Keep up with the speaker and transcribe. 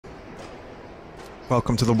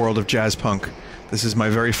Welcome to the world of Jazzpunk. This is my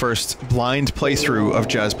very first blind playthrough of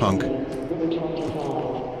Jazzpunk.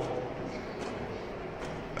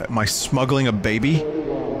 Am I smuggling a baby?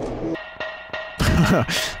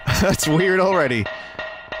 That's weird already.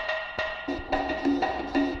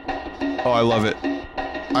 Oh, I love it.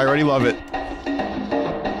 I already love it.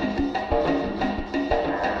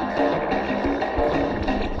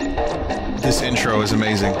 This intro is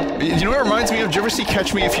amazing. You know what it reminds me of? Did you ever see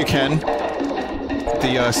Catch Me If You Can?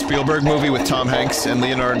 The Spielberg movie with Tom Hanks and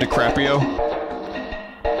Leonardo DiCaprio?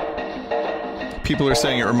 People are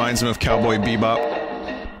saying it reminds them of Cowboy Bebop.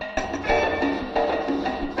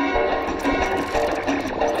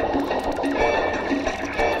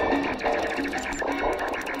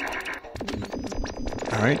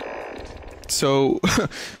 Alright. So,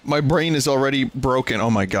 my brain is already broken. Oh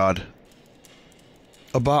my god.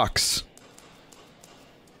 A box.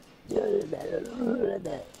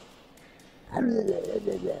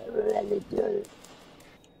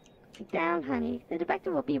 Sit down, honey. The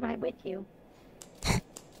director will be right with you.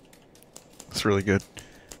 That's really good.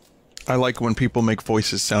 I like when people make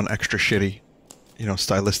voices sound extra shitty. You know,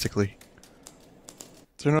 stylistically.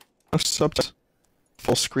 Is there no subtitles?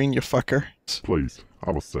 Full screen, you fucker. Please,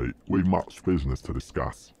 have a seat. We've much business to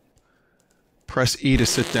discuss. Press E to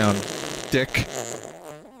sit down, dick.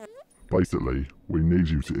 Basically, we need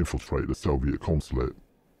you to infiltrate the Soviet consulate.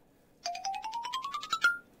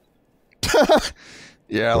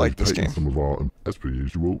 Yeah, I like this game. Some of our, as per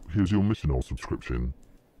usual, here's your missional subscription.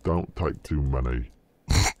 Don't take too many.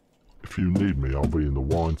 If you need me, I'll be in the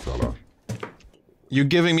wine cellar. You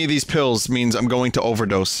giving me these pills means I'm going to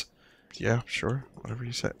overdose. Yeah, sure. Whatever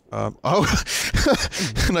you say. Oh!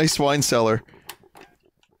 Nice wine cellar.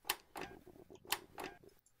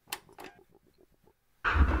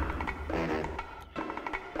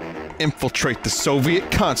 Infiltrate the Soviet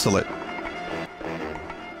consulate.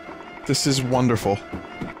 This is wonderful.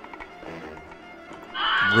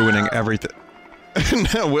 Ruining everything.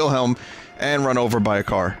 Wilhelm, and run over by a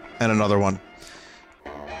car. And another one.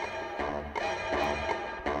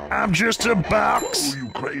 I'm just a box! Oh, you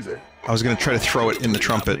crazy. I was gonna try to throw it in the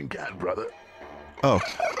trumpet. Oh.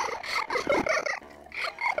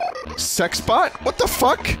 Sex bot? What the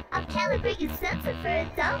fuck? I'll calibrate your sensor for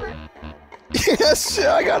 $1. Yes,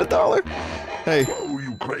 I got $1. Hey. Oh,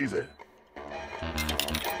 you crazy.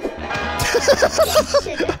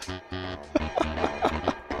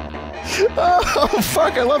 Oh,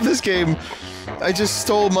 fuck, I love this game. I just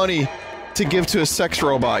stole money to give to a sex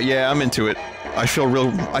robot. Yeah, I'm into it. I feel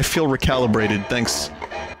recalibrated, thanks.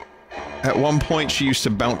 At one point, she used to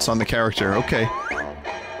bounce on the character. Okay.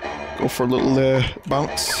 Go for a little,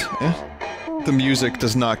 bounce. Yeah. The music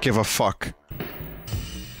does not give a fuck.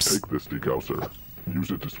 Take this degausser.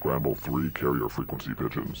 Use it to scramble 3 carrier frequency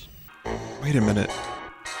pigeons. Wait a minute.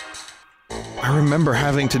 I remember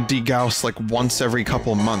having to degauss like once every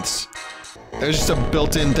couple months. It was just a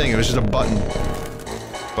built-in thing, it was just a button.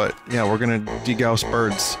 But, yeah, we're gonna degauss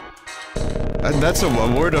birds. And that's a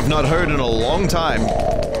word I've not heard in a long time.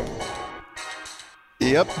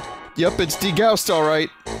 Yep. Yep, it's degaussed alright.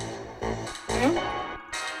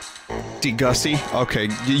 Degussy? Okay,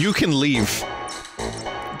 you can leave.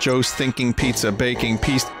 Joe's thinking pizza, baking,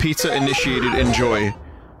 pizza initiated, enjoy.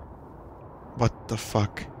 What the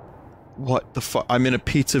fuck? What the fuck? I'm in a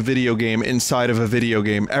pizza video game inside of a video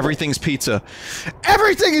game. Everything's pizza.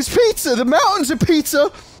 Everything is pizza! The mountains are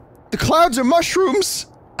pizza! The clouds are mushrooms!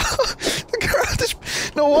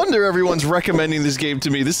 No wonder everyone's recommending this game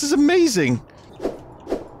to me. This is amazing!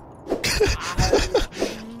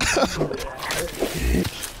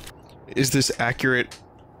 Is this accurate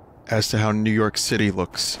as to how New York City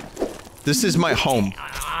looks? This is my home.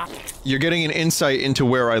 You're getting an insight into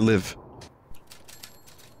where I live.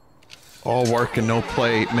 All work and no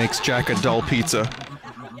play makes Jack a dull pizza.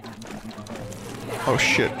 Oh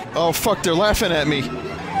shit. Oh fuck, they're laughing at me.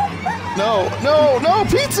 No, no, no,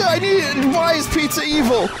 pizza! I need it! Why is pizza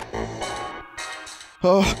evil?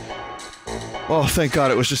 Oh. Oh, thank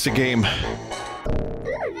God it was just a game.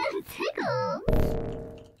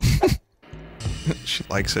 She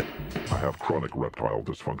likes it. I have chronic reptile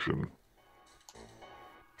dysfunction.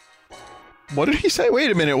 What did he say?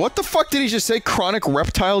 Wait a minute, what the fuck did he just say? Chronic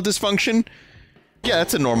reptile dysfunction? Yeah,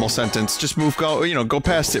 that's a normal sentence. Just go, you know, go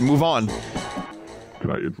past it, move on.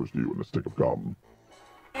 Can I interest you in a stick of gum?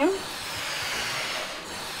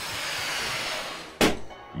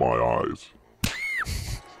 My eyes.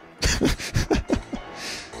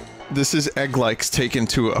 This is egg likes taken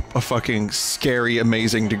to a fucking scary,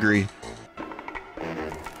 amazing degree.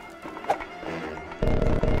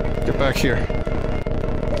 Get back here.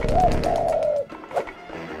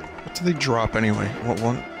 What do they drop anyway? What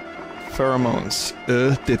one? Pheromones.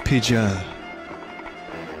 The pigeon.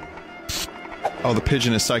 Oh, the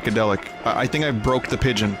pigeon is psychedelic. I think I broke the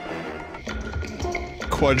pigeon.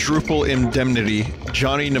 Quadruple indemnity.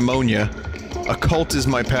 Johnny Pneumonia. Occult is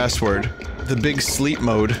my password. The big sleep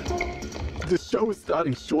mode. The show is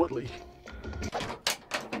starting shortly.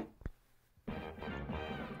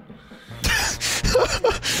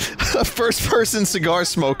 First person cigar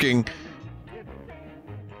smoking.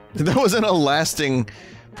 That wasn't a lasting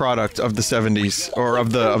product of the 70s, or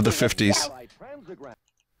of the 50s.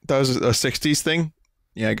 That was a 60s thing?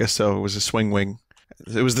 Yeah, I guess so. It was a swing wing.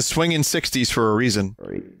 It was the swingin' 60s for a reason.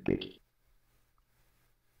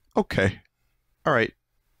 Okay. Alright.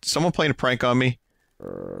 Someone playing a prank on me?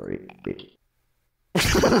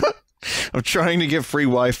 I'm trying to get free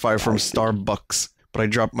Wi-Fi from Starbucks, but I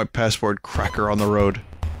dropped my password cracker on the road.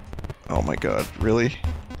 Oh my god, really?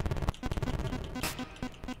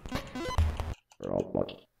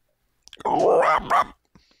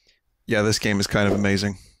 Yeah, this game is kind of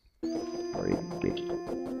amazing.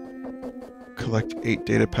 Collect 8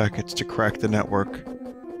 data packets to crack the network.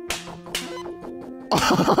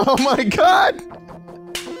 Oh my god!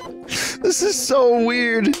 This is so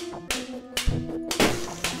weird!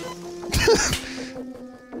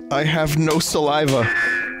 I have no saliva.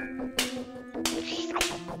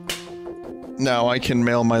 Now I can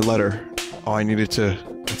mail my letter. Oh, I needed to...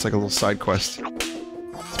 It's like a little side quest.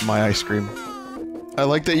 It's my ice cream. I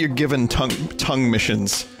like that you're given tongue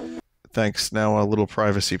missions. Thanks. Now a little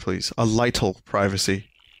privacy, please. A little privacy.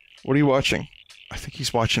 What are you watching? I think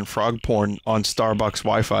he's watching frog porn on Starbucks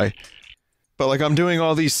Wi-Fi. But like, I'm doing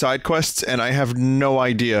all these side quests, and I have no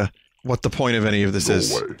idea what the point of any of this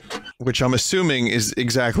is. Which I'm assuming is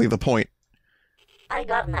exactly the point. I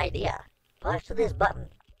got an idea. Push this button.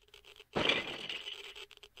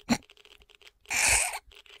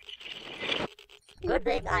 Good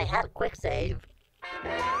thing I had quick save.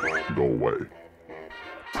 Go away.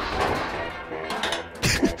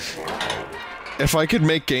 If I could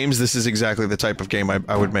make games, this is exactly the type of game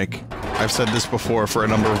I would make. I've said this before for a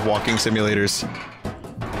number of walking simulators.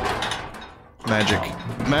 Magic.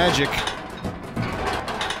 Magic!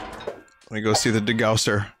 Let me go see the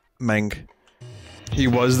Degausser. Meng. He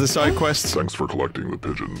was the side quest? Thanks for collecting the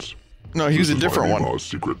pigeons. No, he was a different one.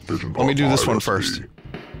 Secret pigeon Let me do this one first.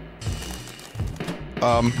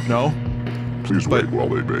 No. Please wait while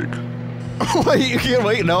they bake. Wait, you can't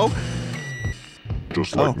wait, no?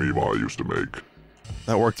 Just like me while I used to make.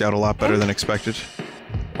 That worked out a lot better than expected.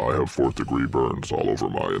 I have 4th degree burns all over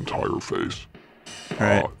my entire face.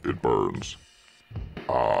 Alright. It burns.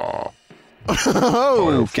 I have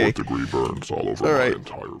Okay. 4th degree burns all over my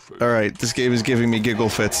entire face. Alright, this game is giving me giggle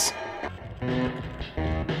fits.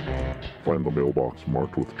 Find the mailbox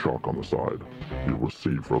marked with chalk on the side. You'll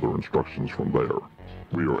receive further instructions from there.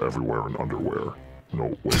 We are everywhere in underwear.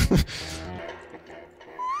 No, wait.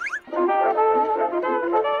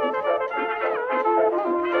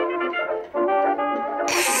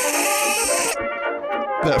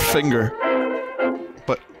 That finger.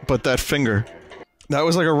 But that finger. That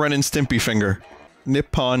was like a Ren and Stimpy finger.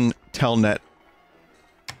 Nippon Telnet.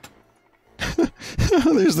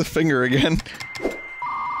 There's the finger again.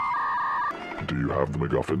 Do you have the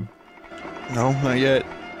MacGuffin? No, not yet.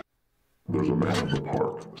 There's a man in the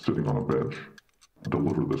park, sitting on a bench.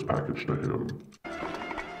 Deliver this package to him.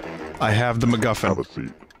 I have the MacGuffin. Have a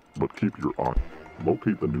seat, but keep your eye.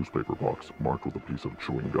 Locate the newspaper box marked with a piece of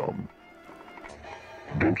chewing gum.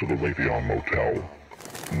 Go to the Raytheon Motel.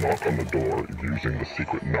 Knock on the door using the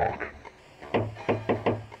secret knock.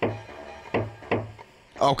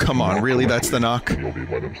 Oh, come on, really? That's the knock? You'll be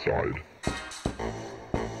let inside.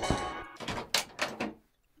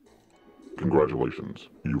 Congratulations,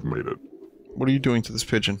 you've made it. What are you doing to this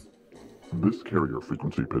pigeon? This carrier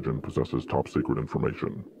frequency pigeon possesses top secret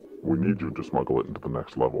information. We need you to smuggle it into the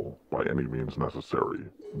next level, by any means necessary.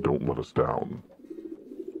 Don't let us down.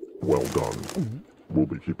 Well done. We'll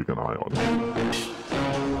be keeping an eye on you.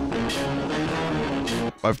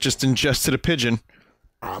 I've just ingested a pigeon.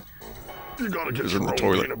 You gotta get in the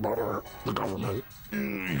toilet. peanut butter. The government.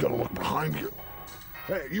 You gotta look behind you.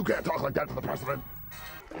 Hey, you can't talk like that to the president.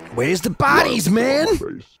 Where's the bodies, man?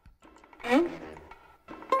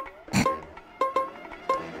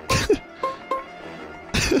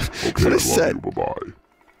 Okay, What I I said. love you, bye-bye.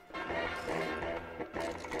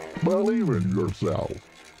 Believe in yourself.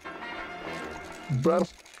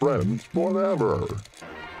 Best friends forever.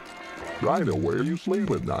 I know where you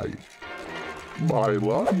sleep at night. I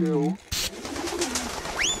love you.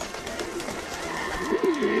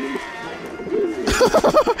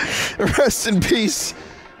 Rest in peace.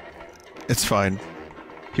 It's fine.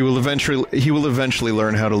 He will eventually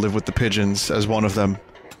learn how to live with the pigeons as one of them.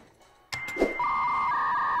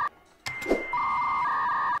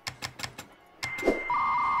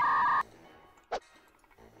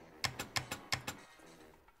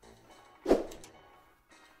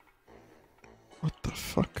 What the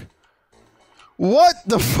fuck? What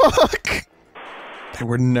the fuck? They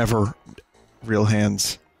were never real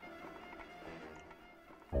hands.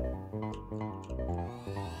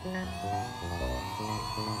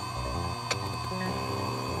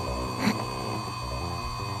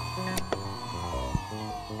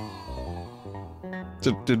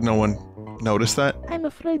 Did no one notice that? I'm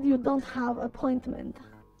afraid you don't have appointment.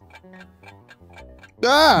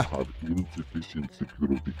 Ah! Have insufficient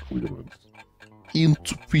security clearance.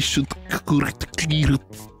 Insufficient security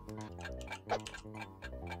clearance.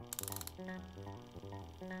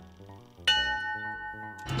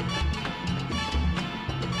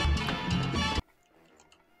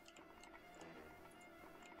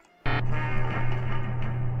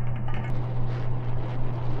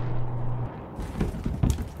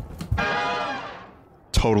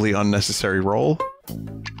 Totally unnecessary roll.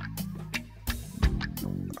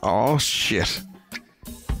 Oh shit.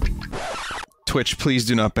 Twitch, please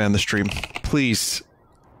do not ban the stream. Please.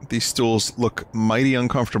 These stools look mighty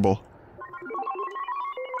uncomfortable.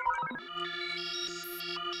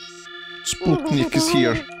 Sputnik is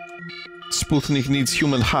here. Sputnik needs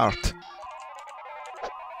human heart.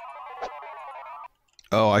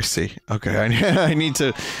 Oh, I see. Okay, I need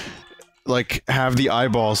to, like, have the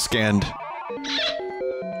eyeballs scanned.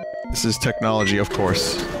 This is technology, of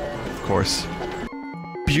course. Of course.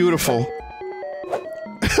 Beautiful.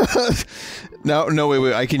 Now, no,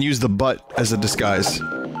 wait, I can use the butt as a disguise.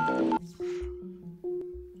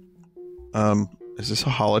 Is this a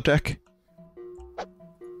holodeck?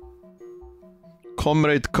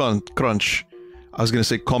 Comrade Crunch. I was gonna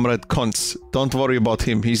say Comrade Cunts. Don't worry about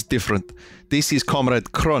him, he's different. This is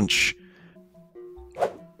Comrade Crunch.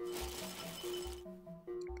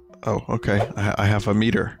 Oh, okay. I have a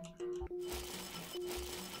meter.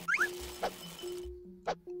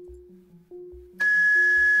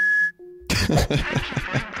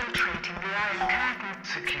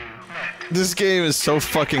 This game is so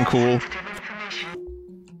fucking cool.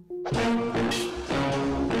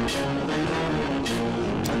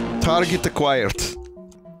 Target acquired.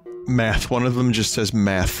 Math. One of them just says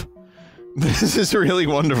math. This is really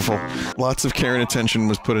wonderful. Lots of care and attention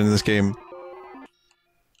was put into this game.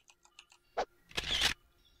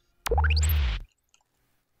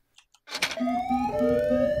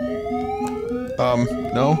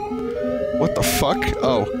 No? What the fuck?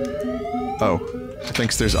 Oh. Oh. It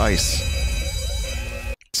thinks there's ice.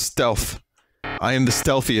 Stealth. I am the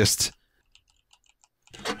stealthiest.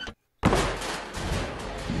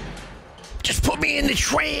 Just put me in the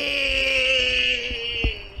tree!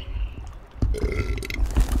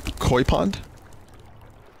 Koi pond?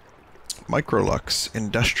 Microlux.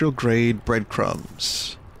 Industrial grade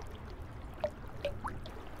breadcrumbs.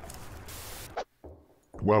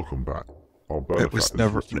 Welcome back. It was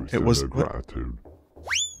never. It was. Gratitude.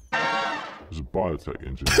 As a biotech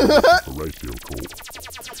engineer for Ratio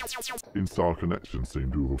Corp, Inside Connection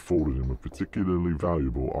seemed to have afforded him a particularly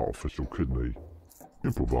valuable artificial kidney.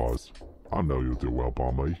 Improvise. I know you'll do well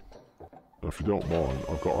by me. And if you don't mind,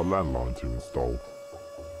 I've got a landline to install.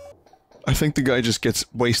 I think the guy just gets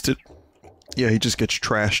wasted. Yeah, he just gets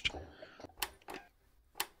trashed.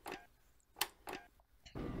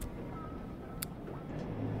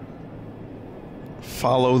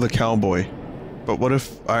 Follow the cowboy. But what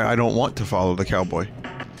if I don't want to follow the cowboy?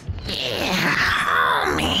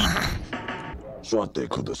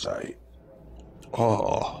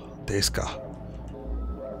 Oh, deska.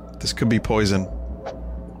 This could be poison.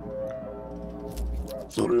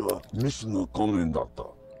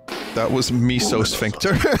 That was miso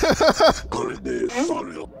sphincter.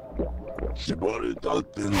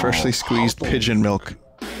 Freshly squeezed pigeon milk.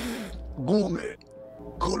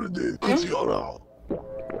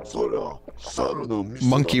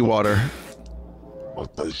 Monkey water.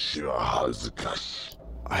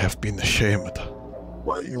 I have been ashamed.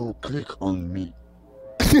 Why you click on me?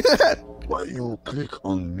 Why you click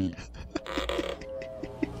on me?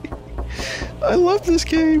 I love this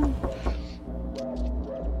game.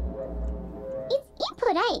 It's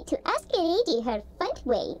impolite to ask a lady her front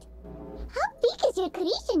weight. How big is your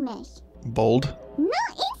creation mesh? Bold. No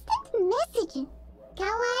instant messaging.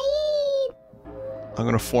 Kawaii. I'm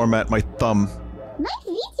gonna format my thumb. My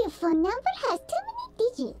video phone number has too many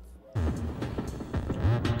digits.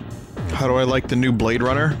 How do I like the new Blade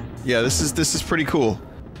Runner? Yeah, this is pretty cool.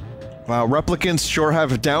 Wow, replicants sure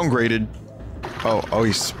have downgraded. Oh,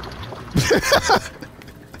 he's...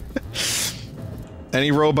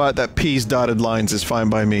 Any robot that pees dotted lines is fine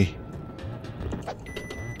by me.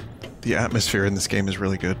 The atmosphere in this game is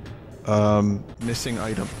really good. Missing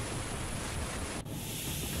item.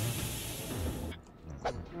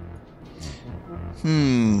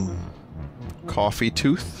 Coffee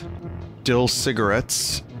tooth. Dill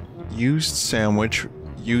cigarettes. Used sandwich.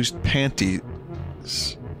 Used panties.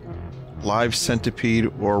 Live centipede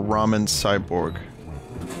or ramen cyborg.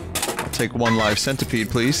 I'll take one live centipede,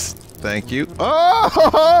 please. Thank you.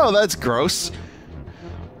 Oh, that's gross.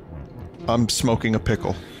 I'm smoking a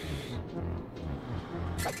pickle.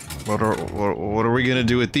 What are we gonna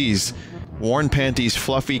do with these? Worn panties,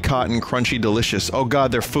 fluffy, cotton, crunchy, delicious. Oh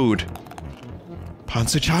god, they're food.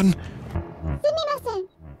 Pansu-chan? Sumimasen.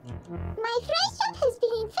 My fry shop has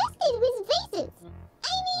been infested with vases. I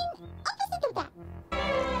mean, opposite of that.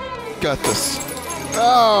 Got this.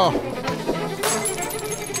 Oh!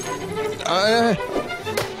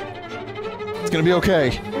 It's gonna be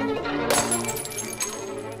okay. I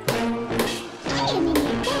am in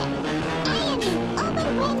debt. I am in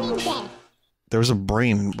overwhelming debt. There's a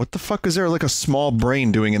brain. What the fuck is there like a small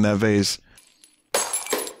brain doing in that vase?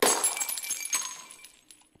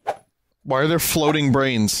 Why are there floating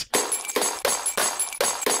brains?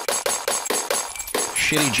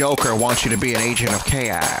 Shitty Joker wants you to be an agent of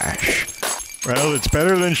chaos. Well, it's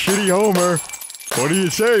better than shitty Homer. What do you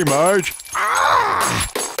say, Marge?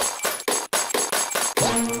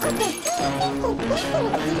 But the simple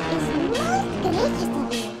preference is most gracious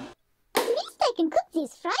of you. At least I can cook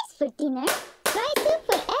these fries for dinner. Fry soup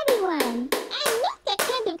for everyone. I'm not that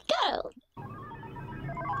kind of girl.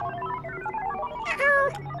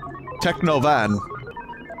 Technovan.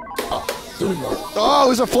 Oh, it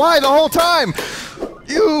was a fly the whole time!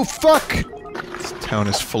 You fuck! This town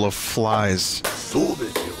is full of flies.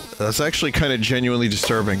 That's actually kind of genuinely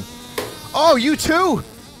disturbing. Oh, you too!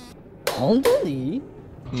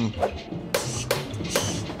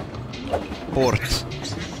 Port.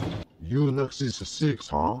 You Nexus 6,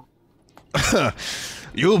 huh?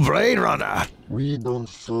 You Blade Runner! We don't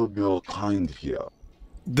serve your kind here.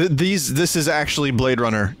 This is actually Blade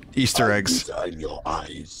Runner Easter eggs. Design your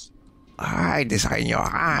eyes. I design your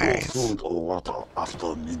eyes. Food or water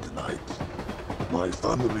after midnight. My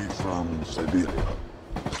family from Siberia.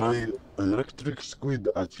 Try electric squid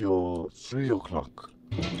at your 3 o'clock.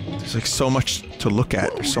 There's like so much to look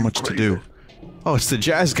at. There's so much to do. Oh, it's the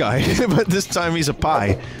jazz guy, but this time he's a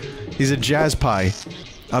pie. He's a jazz pie.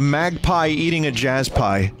 A magpie eating a jazz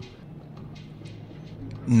pie.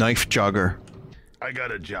 Knife jogger. I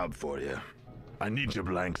got a job for you. I need your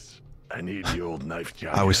blanks. I need the old knife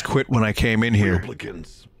job. I was quit when I came in here.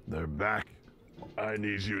 Replicants. They're back. I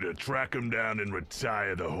need you to track them down and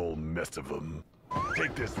retire the whole mess of them.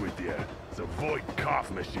 Take this with you. It's a Voight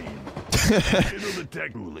cough machine. It'll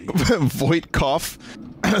detect Uli. Voight cough?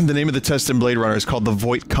 The name of the test in Blade Runner is called the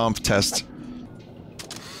Voight Kampf test.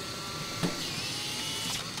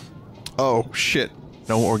 Oh, shit.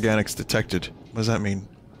 No organics detected. What does that mean?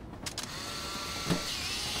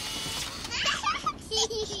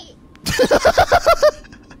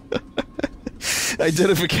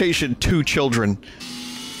 Identification, 2 children.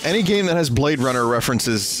 Any game that has Blade Runner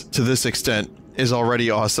references to this extent is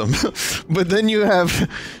already awesome. But then you have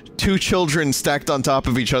 2 children stacked on top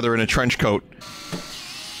of each other in a trench coat.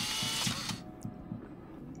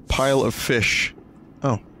 Pile of fish.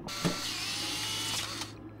 Oh.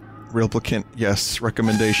 Replicant, yes.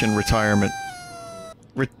 Recommendation, retirement.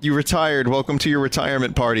 You retired. Welcome to your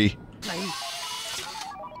retirement party.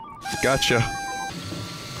 Gotcha.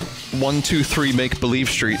 123 Make Believe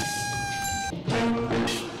Street.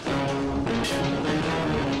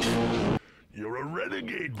 You're a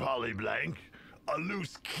renegade, Polyblank. A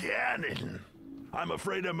loose cannon. I'm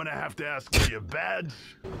afraid I'm gonna have to ask for your badge,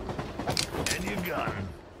 and your gun,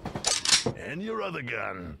 and your other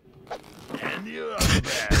gun, and your other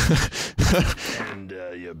badge, and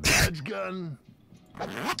your badge gun,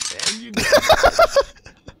 and your gun.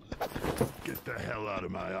 Get the hell out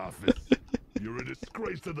of my office. You're a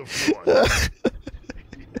disgrace to the floor.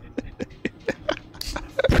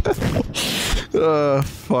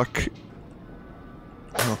 Fuck.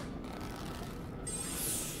 Oh.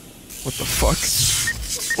 What the fuck?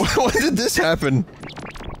 When did this happen?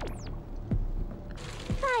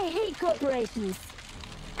 I hate corporations.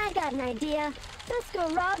 I got an idea. Let's go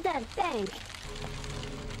rob that bank.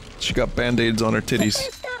 She got band-aids on her titties.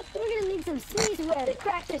 First up, we're gonna need some sneezeware to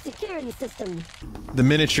crack their security system. The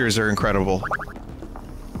miniatures are incredible.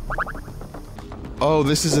 Oh,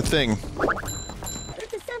 this is a thing.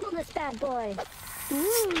 Let's assemble this bad boy.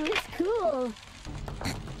 Ooh, it's cool.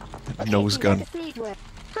 Nose gun. Like a sneezeware.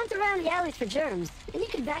 Hunt around the alleys for germs, and you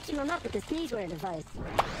can vacuum them up with the sneezeware device.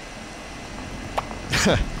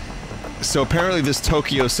 So apparently this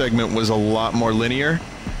Tokyo segment was a lot more linear,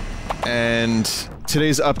 and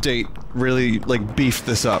today's update really, like, beefed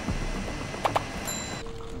this up.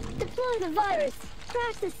 Deploy the virus.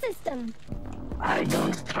 Crash the system. I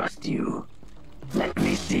don't trust you. Let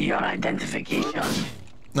me see your identification.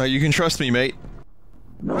 No, you can trust me, mate.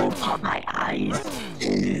 No, pop my eyes.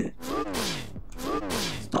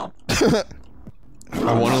 Stop.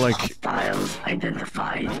 I want to, like, Hostiles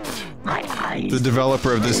identified. My eyes. the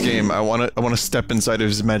developer of this game, I want to step inside of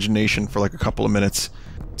his imagination for like a couple of minutes.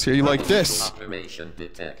 See, you like this? Operation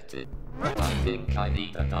detected. I think I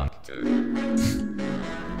need a doctor.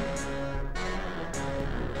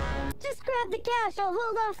 Just grab the cash. I'll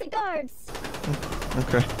hold off the guards.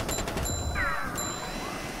 Okay.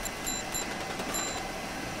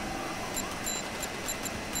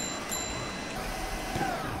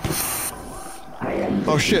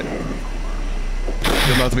 Oh shit.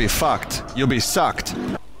 You're about to be fucked. You'll be sucked.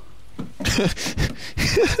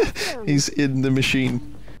 He's in the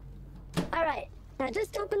machine. Alright, now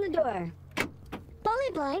just open the door.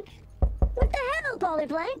 Polyblank? What the hell,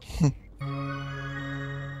 Polyblank?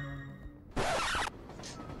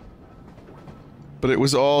 But it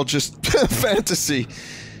was all just fantasy.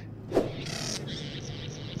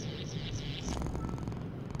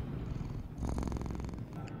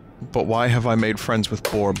 But why have I made friends with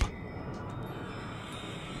Borb?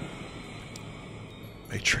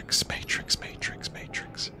 Matrix, Matrix, Matrix,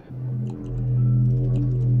 Matrix.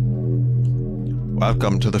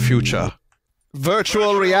 Welcome to the future.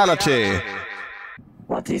 Virtual reality!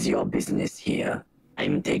 What is your business here?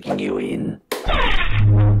 I'm taking you in.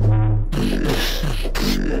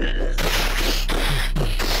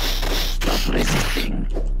 Stop resisting.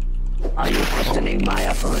 Are you questioning my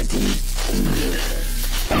authority?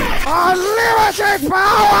 Unlimited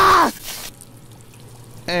power!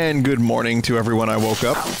 And good morning to everyone. I woke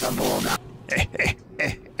up.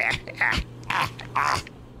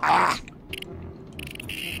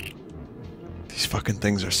 These fucking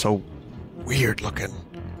things are so weird looking.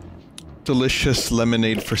 Delicious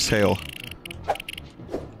lemonade for sale.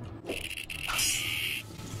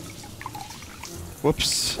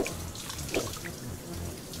 Whoops.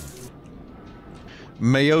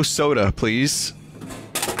 Mayo soda, please.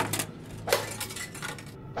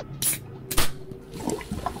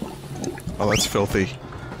 Oh, that's filthy.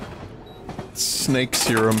 Snake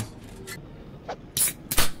serum.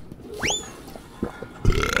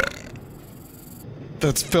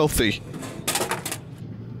 That's filthy.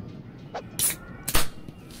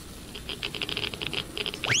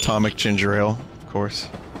 Atomic ginger ale, of course.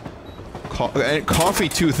 Coffee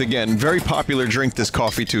tooth again. Very popular drink, this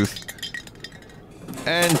coffee tooth.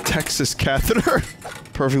 And Texas catheter.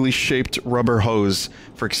 Perfectly shaped rubber hose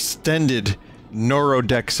for extended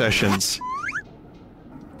neurodeck sessions.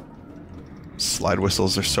 Slide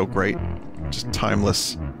whistles are so great. Just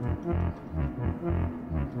timeless.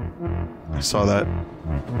 I saw that.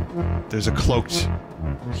 There's a cloaked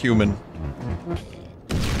human.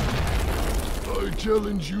 I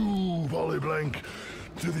challenge you, Polyblank,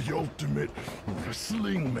 to the ultimate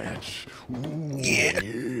wrestling match. Ooh, yeah.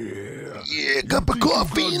 Cup of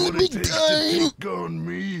coffee in the big time. Take on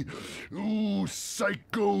me. Ooh,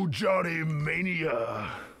 Psycho Johnny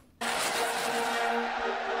Mania.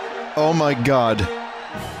 Oh my god.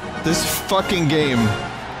 This fucking game.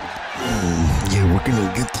 Yeah, we're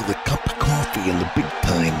gonna get to the cup of coffee in the big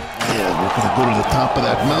time. Yeah, we're gonna go to the top of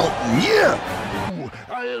that mountain. Yeah! Ooh,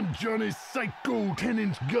 I am Johnny Psycho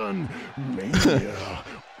 10-inch gun Mania.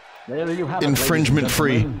 There you have Infringement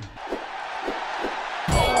free.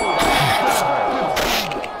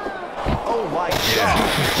 Oh my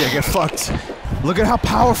god! Yeah, get fucked. Look at how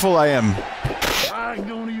powerful I am. I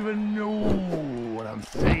don't even know what I'm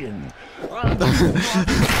saying.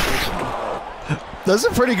 That's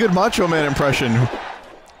a pretty good Macho Man impression.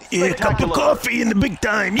 Yeah, cup of coffee in the big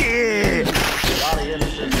time. Yeah! The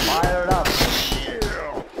audience is fired up.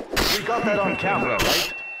 We got that on camera,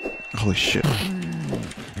 right? Holy shit.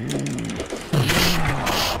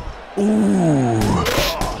 Ooh!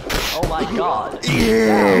 Oh my god!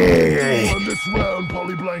 Yeah! On this round,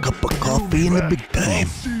 Polyblank. Cup of coffee in the big time. I'll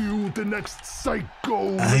see you at the next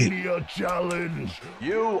Psycho Mania challenge.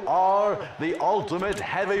 You are the ultimate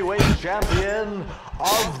heavyweight champion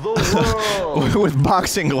of the world! With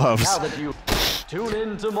boxing gloves. Now that you tune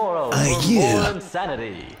in tomorrow for yeah. more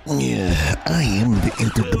insanity. Yeah, I am the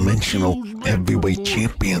interdimensional heavyweight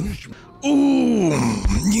champion. Ooh!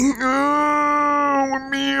 Yeah, with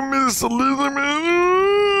me and Miss Elizabeth,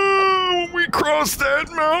 we crossed that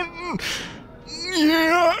mountain.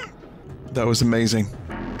 Yeah! That was amazing.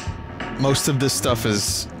 Most of this stuff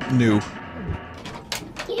is new.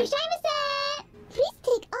 Please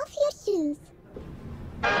take off your shoes.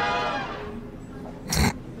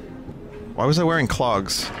 Why was I wearing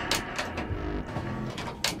clogs?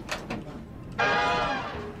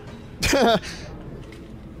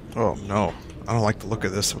 Oh no. I don't like the look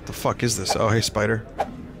of this. What the fuck is this? Oh, hey, spider.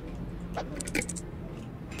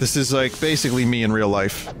 This is like basically me in real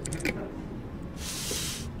life.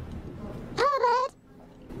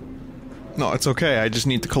 No, it's okay. I just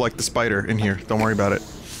need to collect the spider in here. Don't worry about it.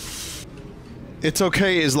 It's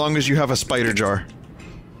okay as long as you have a spider jar.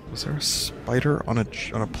 Is there a spider on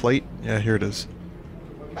a plate? Yeah, here it is.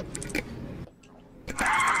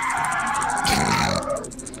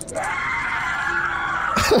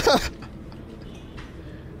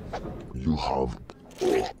 You have...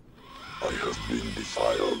 I have been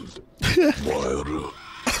defiled. Well,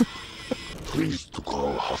 please to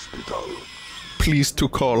call hospital. Please to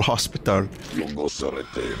call hospital. Yeah,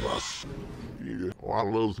 Well, I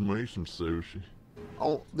loves me some sushi.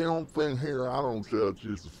 Oh, the only thing here I don't judge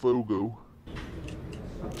is the fugu.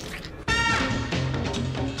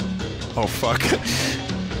 Oh fuck.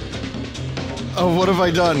 Oh, what have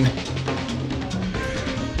I done?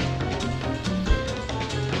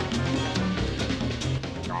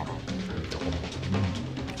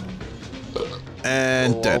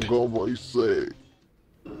 And dead. I'll go away sick.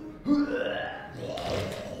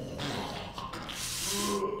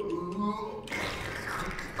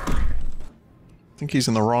 I think he's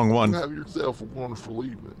in the wrong one. Have yourself a wonderful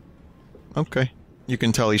evening. Okay. You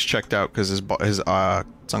can tell he's checked out because his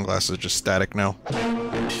sunglasses are just static now.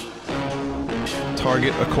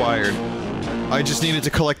 Target acquired. I just needed to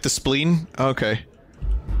collect the spleen? Okay.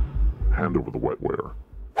 Hand over the wetware,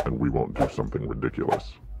 and we won't do something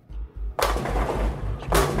ridiculous.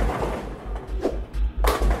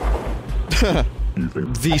 You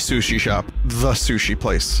think the sushi shop. The sushi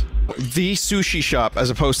place. The sushi shop as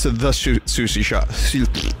opposed to the sushi shop.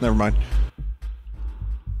 Never mind.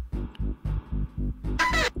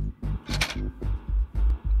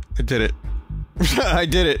 I did it. I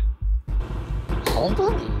did it.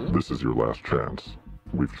 This is your last chance.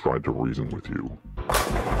 We've tried to reason with you.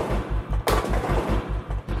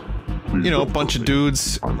 Please You know, a don't bunch hurt of me.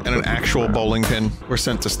 dudes I'm a and an sensitive actual man. bowling pin were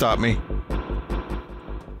sent to stop me.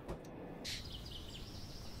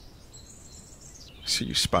 See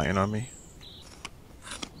you spying on me.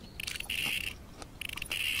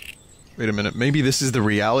 Wait a minute, maybe this is the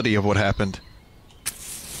reality of what happened.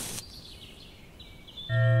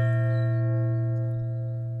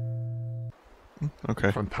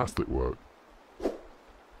 Okay. Fantastic work.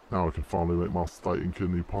 Now I can finally make my steak and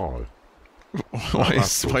kidney pie. Why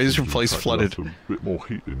is your place flooded? A bit more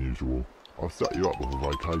heat than usual. I've set you up with a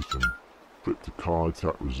vacation. Trip to Kai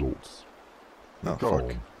Tak Resorts. Oh, Go fuck.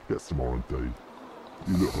 on, get some R&D.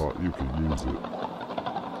 You look like you can use it.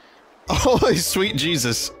 Oh, sweet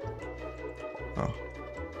Jesus. Oh.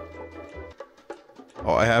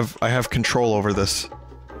 Oh, I have control over this.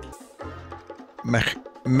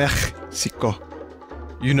 Mexico.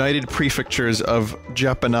 United Prefectures of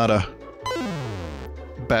Japanada.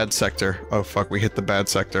 Bad sector. Oh fuck, we hit the bad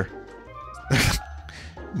sector.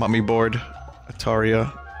 Mummy board.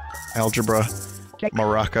 Ataria. Algebra.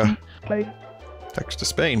 Maraca. Text to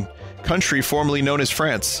Spain. Country formerly known as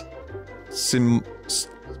France.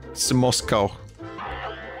 Simosco.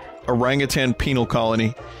 Orangutan penal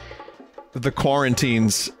colony. The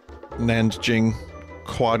Quarantines. Nanjing.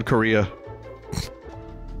 Quad Korea.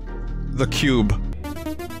 The Cube.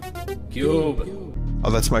 Cube.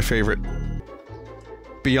 Oh, that's my favorite.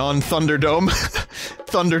 Beyond Thunderdome.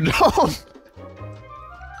 Thunderdome.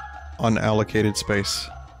 Unallocated space.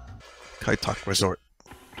 Kai Tak Resort.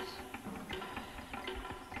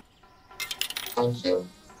 Thank you.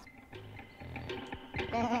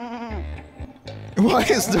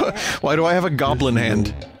 Why do I have a goblin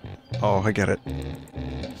hand? Oh, I get it.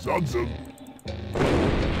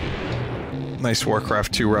 Nice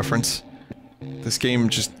Warcraft 2 reference. This game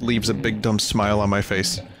just leaves a big dumb smile on my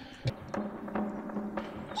face.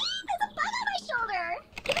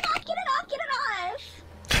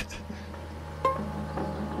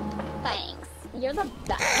 Thanks. You're the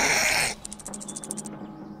best.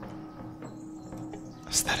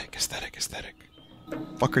 Aesthetic, aesthetic, aesthetic.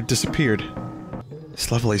 Fucker disappeared.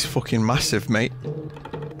 This level is fucking massive, mate.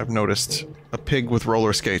 I've noticed. A pig with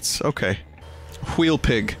roller skates. Okay. Wheel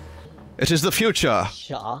pig. It is the future!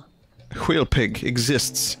 Shaw. Wheel pig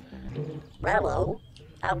exists. Hello.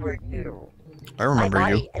 How are you? I remember My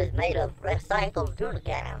you. body is made of recycled tuna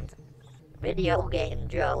cans. Video game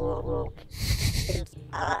joke.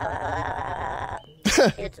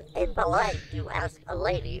 It's impolite to ask a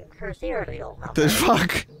lady her cereal number. The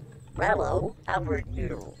fuck? Hello, Albert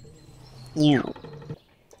Noodle.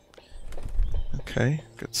 Okay,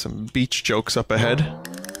 got some beach jokes up ahead.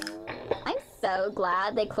 I'm so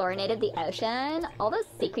glad they chlorinated the ocean. All those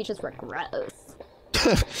sea creatures were gross.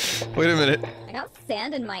 Wait a minute. I got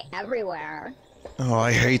sand in my everywhere. Oh,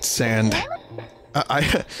 I hate sand. I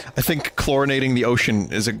think chlorinating the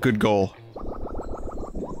ocean is a good goal.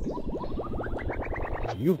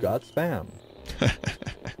 You've got spam.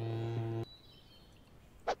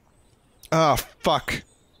 Ah, fuck.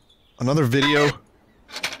 Another video?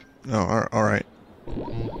 Oh, alright.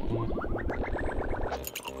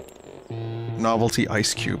 Novelty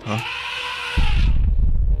ice cube, huh?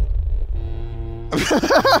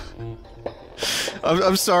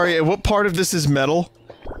 I'm sorry, what part of this is metal?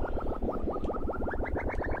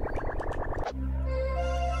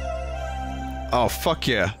 Oh, fuck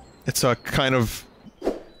yeah. It's a kind of...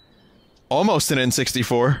 almost an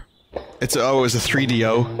N64. It's it was a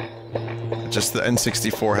 3DO. Just the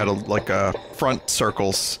N64 had like front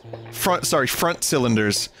circles. Front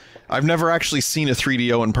cylinders. I've never actually seen a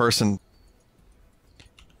 3DO in person.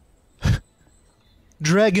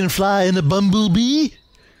 Dragonfly and a bumblebee?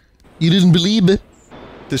 You didn't believe it?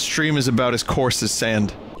 This stream is about as coarse as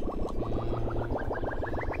sand.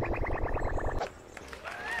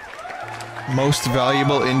 Most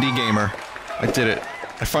valuable indie gamer. I did it.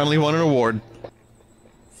 I finally won an award.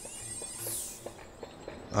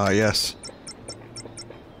 Ah, yes.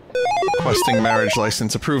 Requesting marriage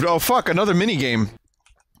license approved. Oh fuck, another minigame!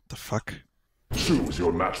 The fuck? Choose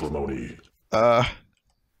your matrimony. The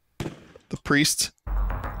priest?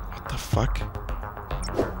 What the fuck?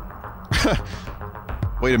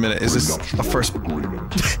 Wait a minute, is this a first...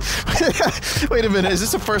 Wait a minute, is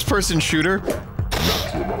this a first-person shooter?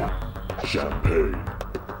 Matrimony. Champagne.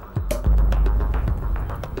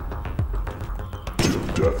 Till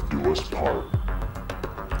death do us part.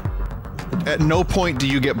 At no point do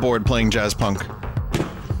you get bored playing Jazzpunk.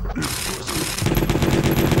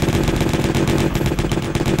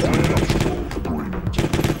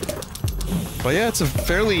 But yeah, it's a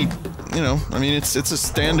fairly, you know, I mean, it's a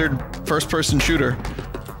standard first-person shooter.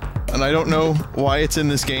 And I don't know why it's in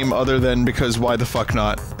this game other than because why the fuck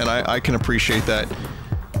not? And I can appreciate that.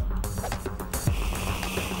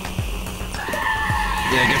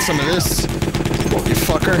 Yeah, get some of this, you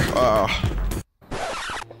fucker.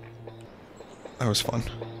 That was fun.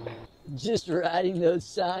 Just riding those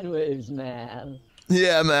sine waves, man.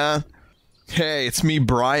 Yeah, man. Hey, it's me,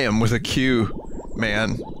 Brian, with a Q,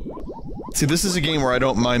 man. See, this is a game where I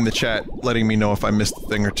don't mind the chat letting me know if I missed a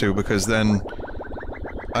thing or two, because then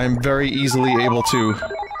I'm very easily able to...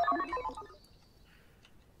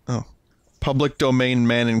 Oh. Public domain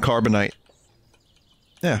man in carbonite.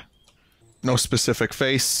 Yeah. No specific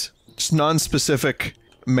face, just non-specific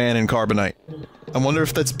man in carbonite. I wonder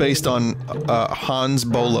if that's based on, Hans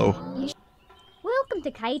Bolo. Welcome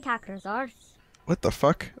to Kaitak Resorts. What the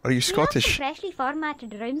fuck? Are you Scottish? We have some freshly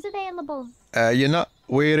formatted rooms available. You're not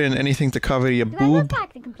wearing anything to cover your Do I look boob?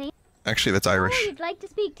 like the complaint? Actually, that's Irish. Oh, you'd like to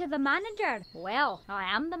speak to the manager? Well, I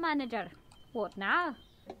am the manager. What now?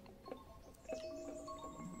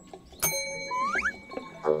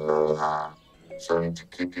 Aloha. Sorry to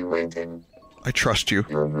keep you waiting. I trust you.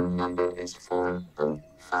 Your room number is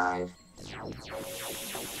 405.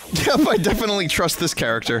 Yep, I definitely trust this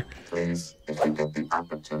character. Please, if you get the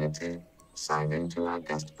opportunity, sign into our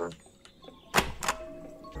guest book.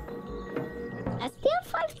 SPF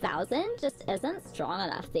 5000 just isn't strong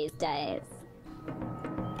enough these days.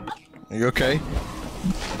 Are you okay?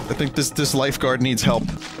 I think this lifeguard needs help.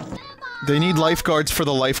 They need lifeguards for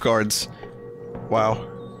the lifeguards. Wow.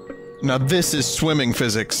 Now this is swimming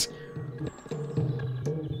physics.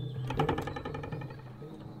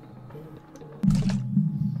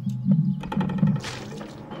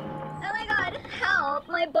 Oh my god, help!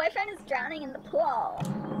 My boyfriend is drowning in the pool.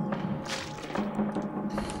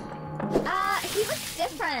 He looks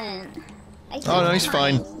different. I think Oh no, he's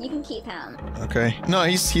fine. You can keep him. Okay. No,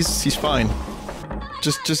 he's fine.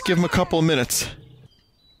 Just give him a couple of minutes.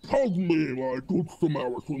 Pardon me, my good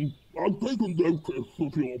Samaritan. I've taken notice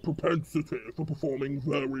of your propensity for performing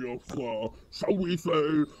various, shall we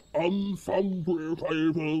say, unsundry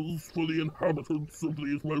favors for the inhabitants of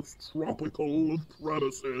these most tropical of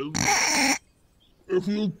premises. If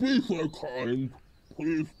you'd be so kind,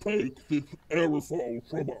 please take this aerosol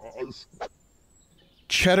fromage.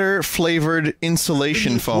 Cheddar-flavored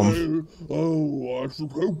insulation foam. Oh, I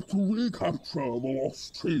should hope to recapture the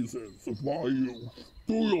lost cheeses of my youth.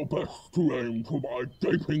 Do your best to aim for my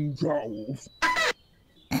gaping jowls.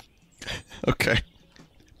 Okay.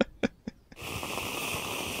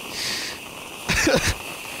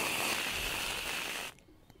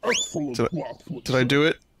 Did I do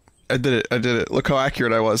it? I did it. I did it. Look how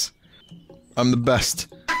accurate I was. I'm the best.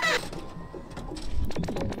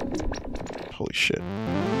 Holy shit.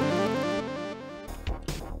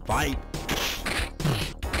 Fight.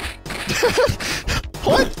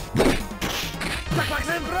 What?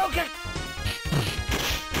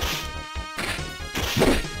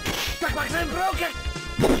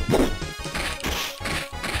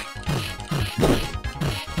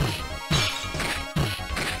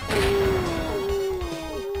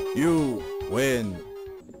 You win.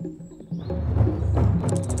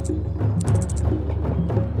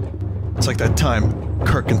 It's like that time,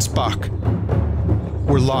 Kirk and Spock.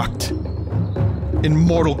 We're locked. In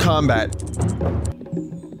mortal combat.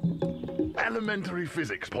 Elementary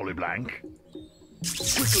physics, Polyblank.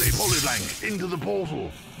 Quickly, Polyblank, into the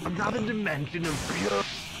portal. Another dimension of pure...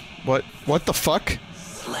 What the fuck?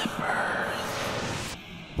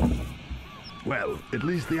 Well, at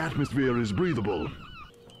least the atmosphere is breathable.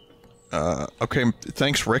 Okay,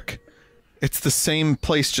 thanks, Rick. It's the same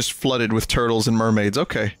place just flooded with turtles and mermaids,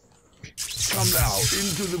 okay. Come now,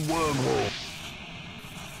 into the wormhole.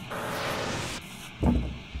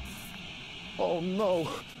 Oh no,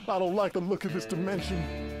 I don't like the look of this dimension.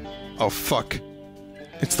 Oh fuck.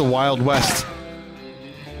 It's the Wild West.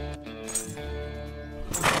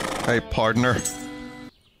 Hey, partner.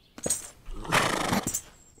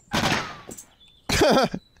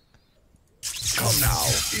 Come now,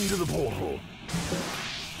 into the portal.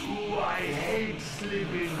 Ooh, I hate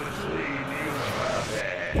sleeping between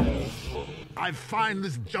universes. I find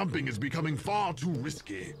this jumping is becoming far too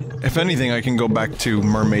risky. If anything, I can go back to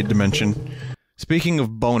Mermaid Dimension. Speaking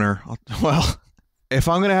of boner, well, if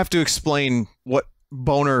I'm gonna have to explain what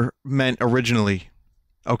boner meant originally,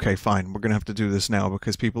 okay, fine, we're gonna have to do this now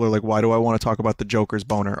because people are like, why do I want to talk about the Joker's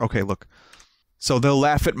boner? Okay, look. So they'll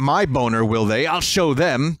laugh at my boner, will they? I'll show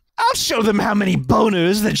them. I'll show them how many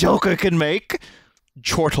boners the Joker can make.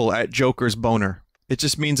 Chortle at Joker's boner. It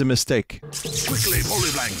just means a mistake. Quickly,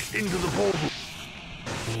 Polyblank, into the portal.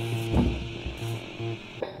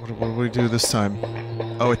 What do we do this time?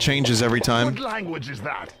 Oh, it changes every time. What language is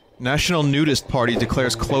that? National Nudist Party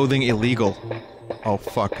declares clothing illegal. Oh,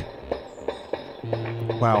 fuck.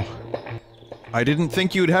 Wow. I didn't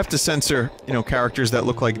think you'd have to censor, you know, characters that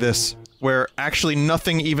look like this, where actually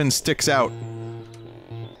nothing even sticks out.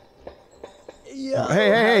 Yo,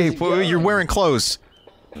 hey, you're wearing clothes.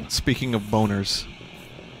 Speaking of boners.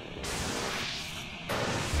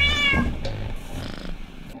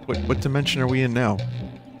 What dimension are we in now?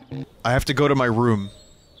 I have to go to my room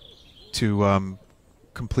to,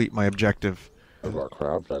 complete my objective. I've got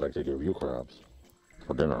crabs, I'd like to give you crabs.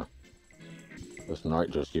 For dinner. This night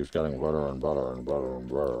just keeps getting better and better and better and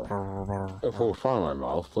better. If it was fun in my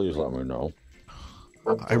mouth, please let me know.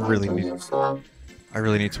 I really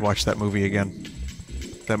need to watch that movie again.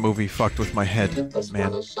 That movie fucked with my head,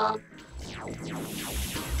 man.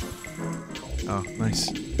 Oh,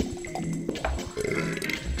 nice.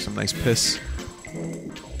 Some nice piss.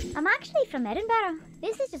 I'm actually from Edinburgh.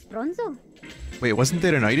 This is just Bronzo. Wait, wasn't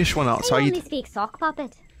there an Irish one I outside? only speak sock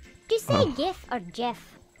puppet. Do you say GIF or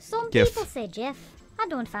Jeff? Some GIF. people say Jeff. I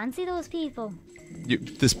don't fancy those people.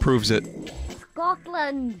 This proves it.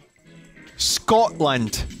 Scotland!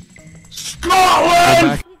 Scotland!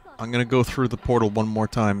 Scotland! I'm gonna go through the portal one more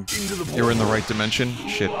time. You're in the right dimension?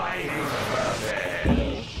 Shit.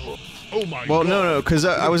 Oh my Well, God. no, because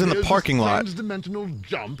I was in the parking lot. This trans-dimensional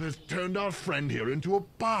jump has turned our friend here into a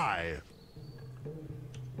pie.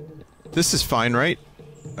 This is fine, right?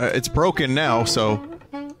 It's broken now, so...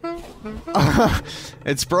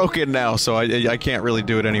 It's broken now, so I can't really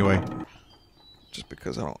do it anyway. Just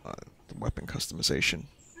because I don't... the weapon customization.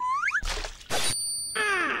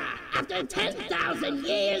 After 10,000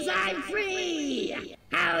 years, I'm free!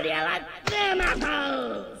 How do you like them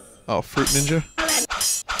apples? Oh, Fruit Ninja?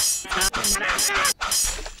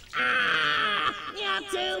 You're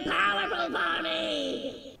too powerful for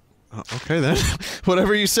me! Okay then.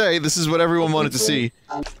 Whatever you say, this is what everyone wanted to see.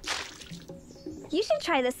 You should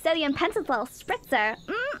try the sodium pentothal spritzer.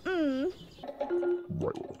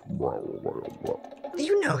 Do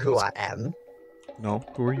you know who I am? No,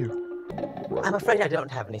 who are you? I'm afraid I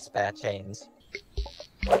don't have any spare chains.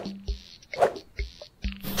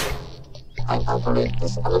 I operate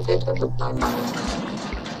this elevator with my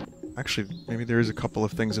mind. Actually, maybe there is a couple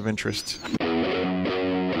of things of interest.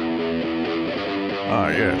 Ah,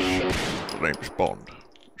 yes. James Bond.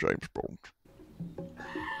 James Bond.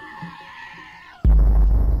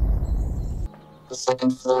 The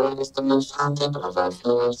second floor is the most haunted of our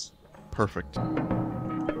floors. Perfect.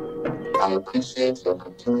 I appreciate your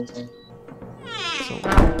continuity. So, what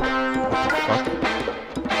the fuck?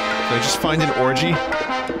 Did I just find an orgy?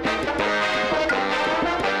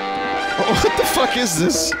 Oh, what the fuck is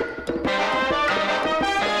this? A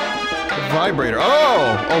vibrator.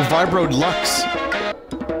 Oh! Oh, Vibro Lux.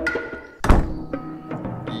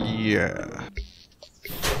 Yeah.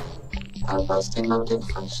 Our boasting motive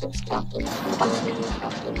from ship's captain.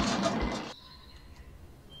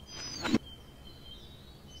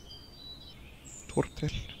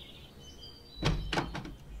 Turtle.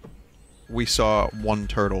 We saw one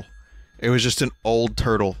turtle. It was just an old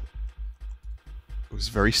turtle. It was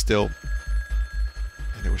very still.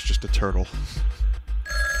 And it was just a turtle.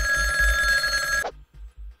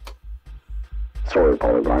 Sorry,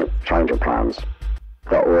 Polyblank. Change of plans.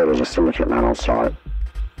 Got word of a syndicate man on site.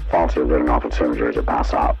 Far too good an opportunity to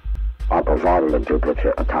pass up. I provided a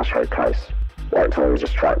duplicate attaché case. Wait till he's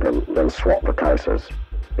distracted, then swap the cases.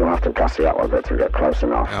 You'll have to gussy up a bit to get close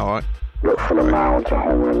enough. Alright. Look for the male to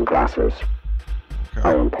home-rim glasses. Okay.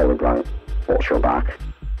 Oh, and Polyblank, watch your back.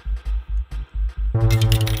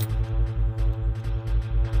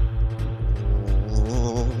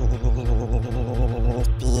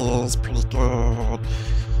 Feels pretty good.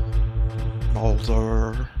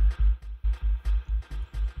 Mulder.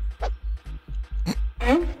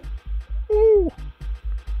 Ooh.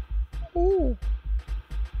 Ooh.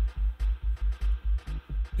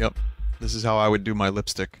 Yep. This is how I would do my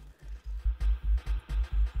lipstick.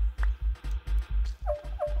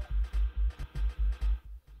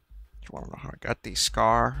 You wanna know how I got these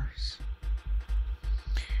scars?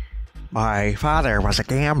 My father was a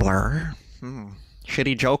gambler.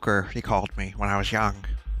 Shitty Joker, he called me when I was young.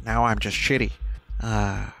 Now I'm just shitty.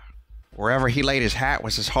 Wherever he laid his hat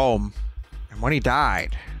was his home. And when he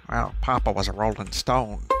died, well, Papa was a rolling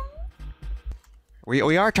stone.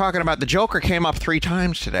 We are talking about the Joker came up 3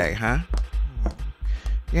 times today, huh?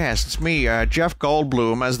 Yes, it's me, Jeff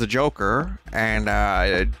Goldblum as the Joker, and,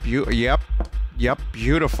 yep,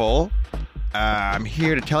 beautiful. I'm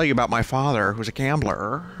here to tell you about my father, who's a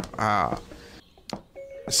gambler.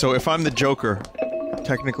 So if I'm the Joker,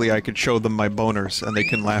 technically I could show them my boners, and they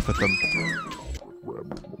can laugh at them.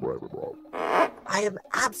 I am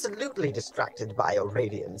absolutely distracted by your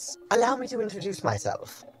radiance. Allow me to introduce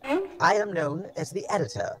myself. I am known as the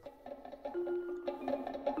editor.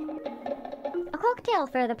 A cocktail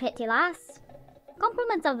for the pretty lass.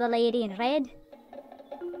 Compliments of the lady in red.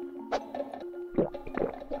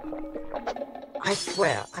 I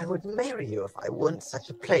swear I would marry you if I weren't such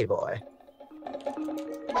a playboy.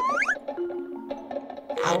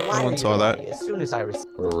 I'll No one saw that. as soon as I receive.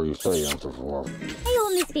 What were you saying before? I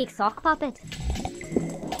only speak sock puppet.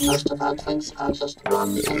 Most of our tanks are just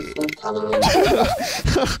rum and food coloring.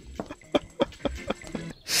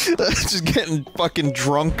 Just getting fucking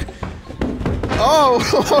drunk. Oh!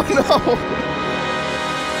 Oh no!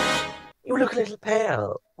 You look a little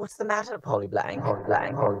pale. What's the matter, Polyblank?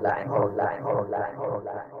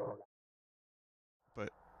 But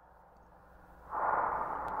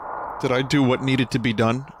did I do what needed to be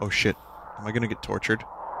done? Oh shit. Am I gonna get tortured?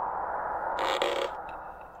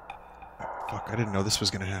 Fuck, I didn't know this was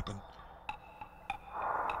gonna happen.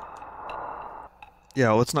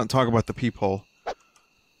 Yeah, let's not talk about the peephole.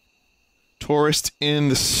 Tourist in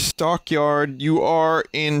the stockyard, you are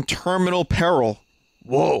in terminal peril.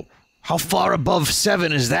 Whoa! How far above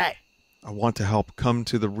 7 is that? I want to help. Come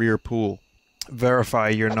to the rear pool. Verify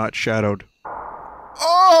you're not shadowed.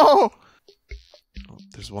 Oh!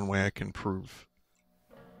 There's one way I can prove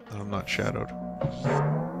that I'm not shadowed.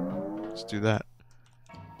 Let's do that.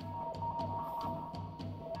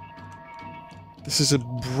 This is a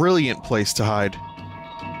brilliant place to hide.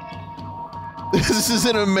 This is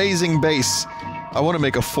an amazing base. I want to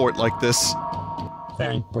make a fort like this.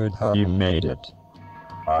 Thank God you made it.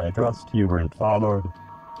 I trust you weren't followed.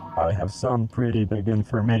 I have some pretty big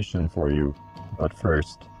information for you. But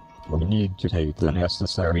first, we need to take the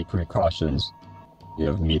necessary precautions.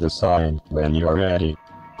 Give me the sign when you're ready.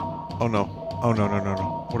 Oh no. Oh no, no, no,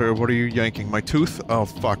 no. What are you yanking? My tooth? Oh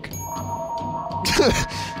fuck.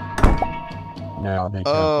 Now they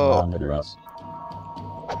can't monitor us.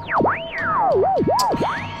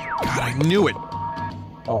 God, I knew it!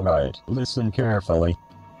 Alright, listen carefully.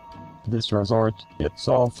 This resort, it's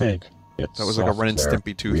all fake. It's that was like a Ren and software.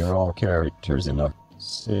 Stimpy tooth. We're all characters in a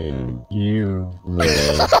simulation.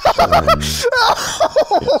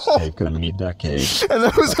 It's taken me decades. And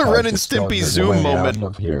that was a Ren and Stimpy zoom moment. Out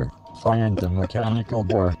of here. Find the mechanical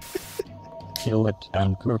boar. Kill it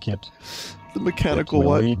and cook it. The mechanical it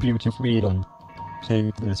will what? lead you to freedom.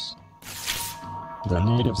 Take this. The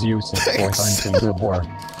natives use it for hunting the boar.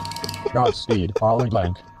 Godspeed,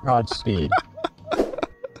 Polyblank. Godspeed.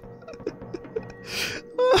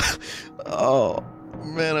 Oh,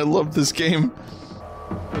 man, I love this game.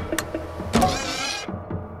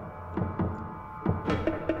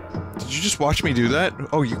 Did you just watch me do that?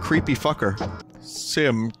 Oh, you creepy fucker.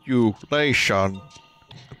 Simulation.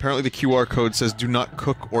 Apparently the QR code says do not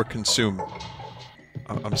cook or consume.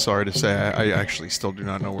 I'm sorry to say, I actually still do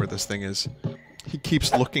not know where this thing is. He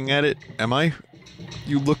keeps looking at it. Am I?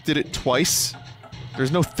 You looked at it twice?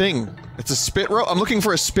 There's no thing. It's a spit roast? I'm looking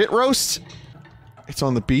for a spit roast? It's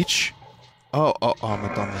on the beach? Oh, I'm a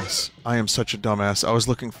dumbass. I am such a dumbass. I was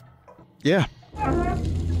looking f- Yeah.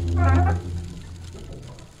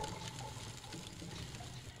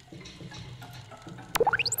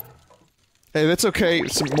 Hey, that's okay.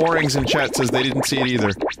 Some Moorings in chat says they didn't see it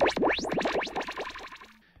either.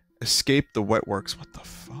 Escape the wetworks. What the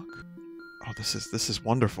fuck? Oh, this is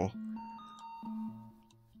wonderful.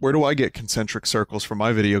 Where do I get concentric circles for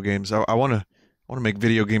my video games? I wanna make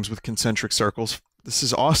video games with concentric circles. This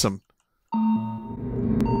is awesome.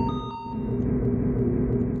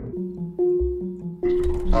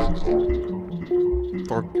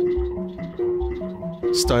 Or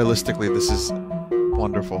stylistically, this is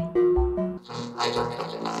wonderful. I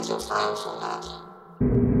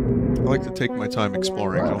like to take my time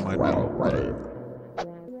exploring, don't mind me.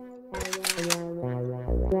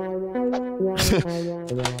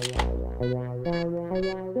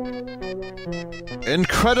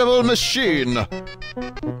 Incredible machine! I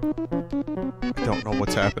don't know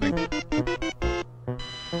what's happening.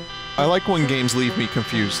 I like when games leave me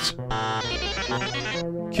confused.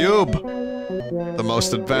 Cube! The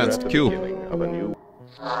most advanced cube. I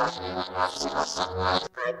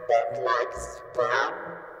don't like spam.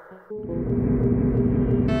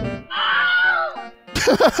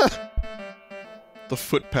 The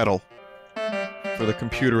foot pedal. For the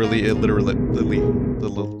computerly illiterate.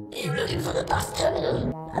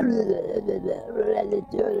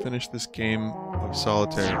 Finish this game of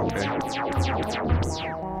solitaire, okay.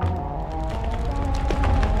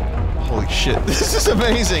 Holy shit, this is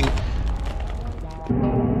amazing!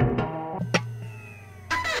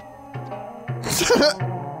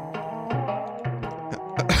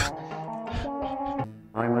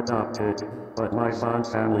 I'm adopted, but my fond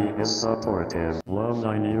family is supportive. Love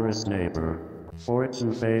thy nearest neighbor.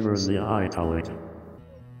 Fortune favors the italic.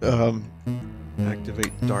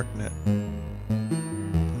 Activate darknet.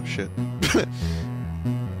 Oh shit.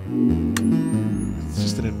 It's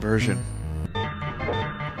just an inversion.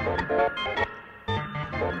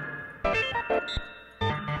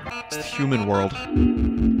 It's the human world.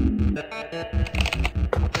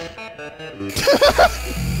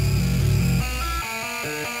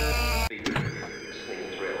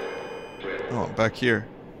 Oh, I'm back here.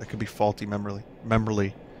 That could be faulty memory.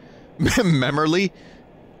 Memorly.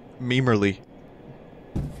 Memerly.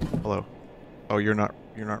 Hello. Oh, you're not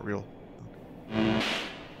real.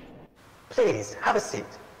 Please, have a seat.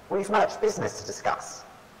 We've much business to discuss.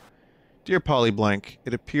 Dear Polyblank,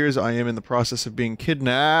 it appears I am in the process of being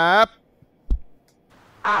kidnapped.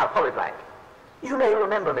 Ah, Polyblank. You may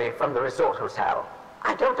remember me from the resort hotel.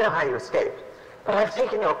 I don't know how you escaped, but I've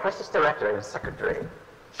taken your precious director and secretary.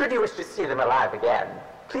 Should you wish to see them alive again,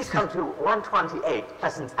 please come to 128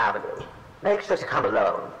 Pleasance Avenue. Make sure to come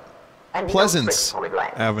alone. And Pleasance no tricks,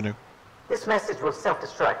 Polyblank. Avenue. This message will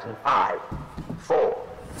self-destruct in 5, 4,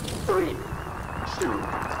 3, 2,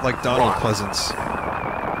 Like Donald 1. Pleasance.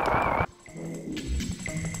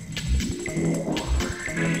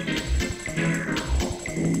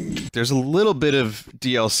 There's a little bit of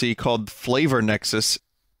DLC called Flavor Nexus.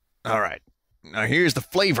 Alright, now here's the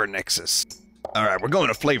Flavor Nexus. Alright, we're going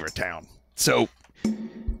to Flavor Town. So,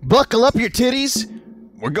 buckle up your titties.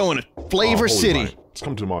 We're going to Flavor City. Mate, it's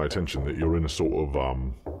come to my attention that you're in a sort of,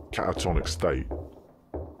 catatonic state.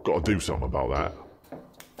 Gotta do something about that.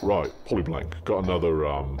 Right, Polyblank, got another,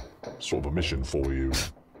 sort of a mission for you.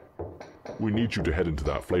 We need you to head into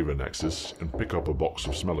that Flavor Nexus and pick up a box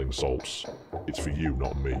of smelling salts. It's for you,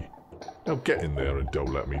 not me. Now get in there and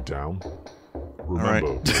don't let me down.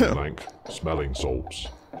 Remember, Polyblank, smelling salts.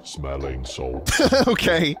 Smelling salts.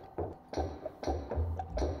 Okay.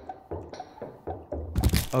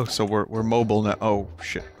 Oh, so we're mobile now. Oh,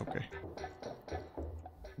 shit, okay.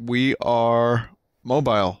 We are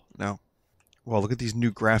mobile now. Wow, look at these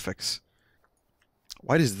new graphics.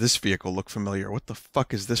 Why does this vehicle look familiar? What the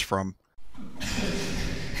fuck is this from?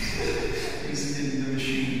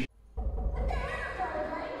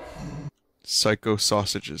 Psycho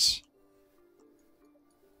sausages.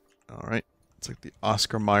 Alright. It's like the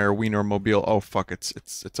Oscar Mayer Wienermobile. Oh fuck, it's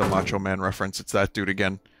a Macho Man reference. It's that dude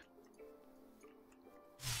again.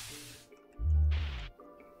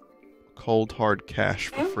 Cold hard cash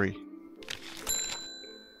for free.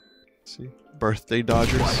 See? Birthday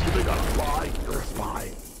Dodgers.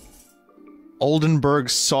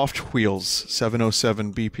 Oldenburg Soft Wheels,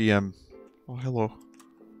 707 BPM. Oh, hello.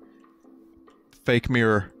 Fake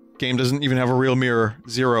mirror. Game doesn't even have a real mirror.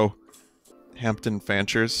 0. Hampton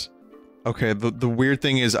Fanchers. Okay, the weird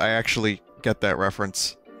thing is I actually get that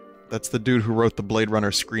reference. That's the dude who wrote the Blade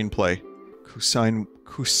Runner screenplay.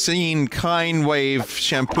 Kusine Kine Wave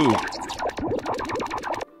Shampoo.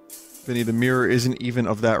 Vinny, the mirror isn't even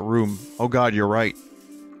of that room. Oh god, you're right.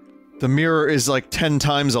 The mirror is like 10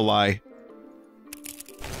 times a lie.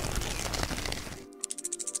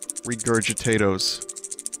 Regurgitatos.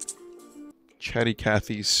 Chatty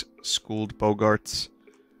Cathy's Schooled Bogarts.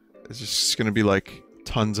 There's just gonna be like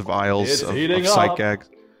tons of aisles of sight gags.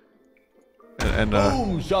 And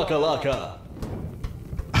Boom shakalaka!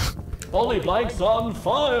 Polyblank's on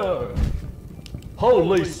fire!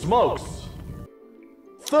 Holy smokes!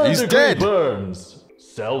 He's dead! Burns!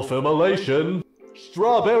 Self-immolation!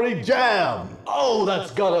 Strawberry jam! Oh,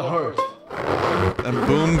 that's gotta hurt! And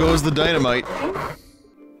boom goes the dynamite.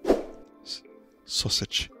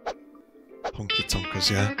 Sausage. Honky tonkas,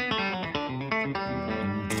 yeah?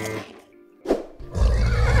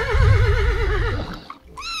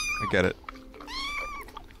 I get it.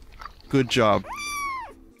 Good job.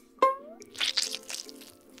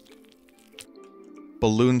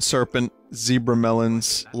 Balloon Serpent, Zebra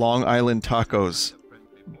Melons, Long Island Tacos,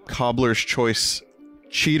 Cobbler's Choice,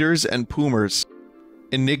 Cheaters and Poomers,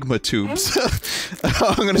 Enigma Tubes.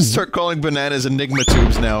 I'm gonna start calling bananas Enigma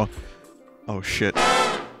Tubes now. Oh shit.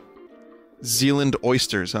 Zealand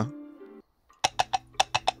Oysters, huh?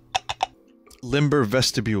 Limber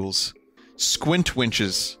Vestibules, Squint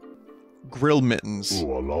Winches, Grill Mittens.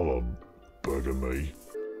 Ooh, I love them. Burger me.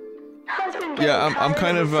 Yeah, I'm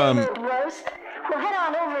kind of, Roast. We'll head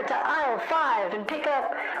on over to aisle 5 and pick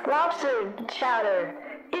up lobster chowder.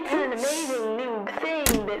 It's an amazing new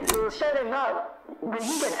thing that will shut him up when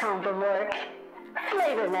he gets home from work.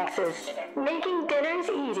 Flavor Nexus, making dinners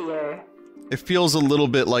easier. it feels a little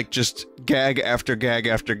bit like just gag after gag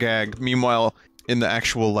after gag. Meanwhile, in the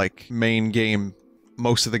actual, like, main game,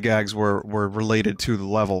 most of the gags were related to the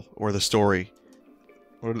level, or the story.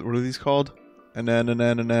 What are these called?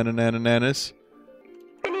 Ananas?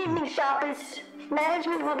 Good evening, shoppers.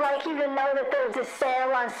 Management would like you to know that there's a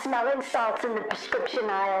sale on smelling salts in the prescription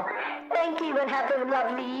aisle. Thank you and have a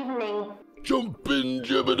lovely evening. Jumpin'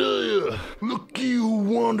 Jebediah! Look, you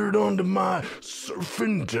wandered onto my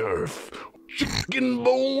surfing turf. Chicken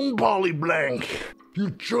bone polyblank. You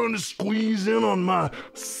trying to squeeze in on my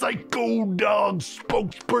psycho dog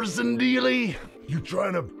spokesperson dealie? You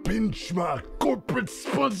trying to pinch my corporate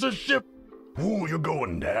sponsorship? Ooh, you're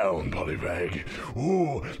going down, Polybag.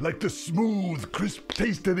 Ooh, like the smooth, crisp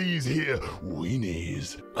taste of these here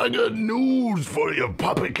weenies. I got news for you,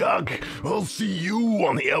 Poppycock. I'll see you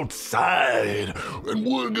on the outside, and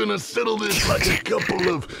we're gonna settle this like a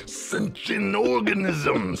couple of sentient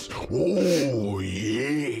organisms. Oh,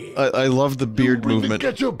 yeah. I love the beard movement. The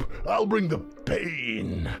ketchup, I'll bring the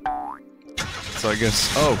pain. So I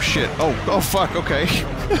guess... Oh, shit. Oh, fuck, okay.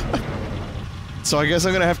 So I guess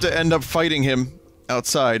I'm gonna have to end up fighting him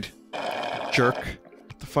outside. Jerk.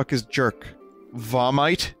 What the fuck is jerk?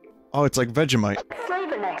 Vomite? Oh, it's like Vegemite.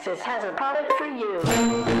 Flavor Nexus has a product for you.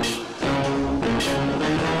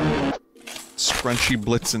 Scrunchy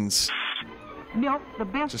Blitzens. Milk, the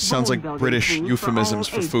best Just sounds like British euphemisms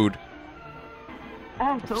for food.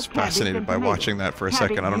 I was fascinated by watching that for a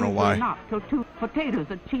second, I don't know why. Potatoes,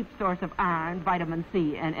 a cheap source of iron, vitamin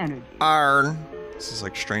C, and energy. Iron. This is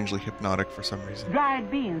like strangely hypnotic for some reason.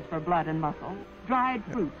 Dried beans for blood and muscle. Dried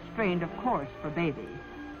fruit, strained of course for baby.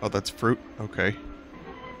 Oh, that's fruit? Okay.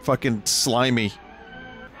 Fucking slimy.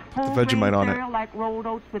 Put Whole the Vegemite on cereal it. like rolled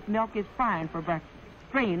oats with milk is fine for breakfast.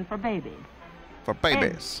 Strained for baby. For babies.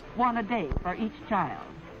 Eggs, 1 a day for each child.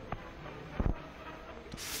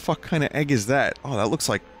 The fuck kind of egg is that? Oh, that looks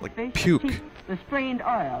like puke. The strained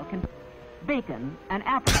oil can bacon and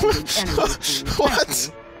apple energy.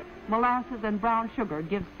 What? Molasses and brown sugar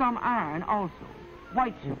give some iron also.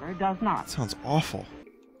 White sugar does not. That sounds awful.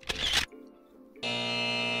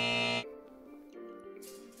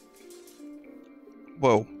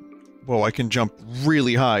 Whoa. Whoa, I can jump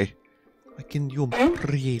really high. I can jump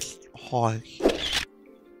really high.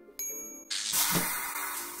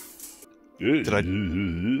 Did I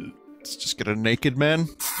just get a naked man?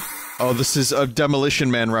 Oh, this is a Demolition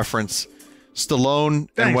Man reference. Stallone and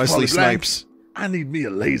Thanks, Wesley Polyblank. Snipes. I need me a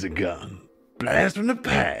laser gun. Blast from the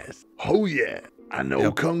past. Oh yeah, I know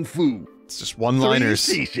kung fu. It's just one-liners.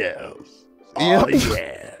 3 seashells. Yep. Oh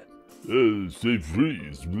yeah. Say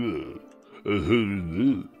freeze.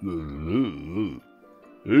 Adrian,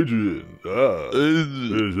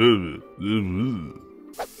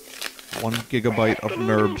 1 gigabyte of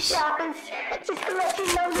nerves. Just to let you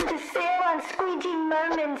know there's a sale on Squeegee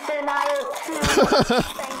Mermans in aisle 2.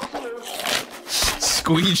 Thank you.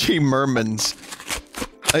 Squeegee Mermans.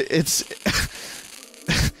 It's...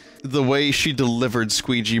 the way she delivered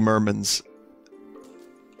Squeegee Mermans.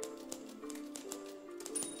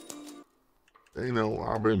 You know,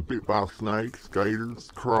 I've been bit by snakes, gators,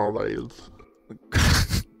 crawdads.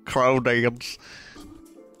 Crawdads.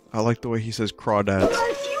 I like the way he says crawdads.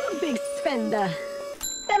 Aren't you a big spender?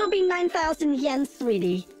 That'll be 9,000 yen,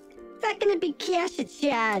 sweetie. Is that gonna be cash or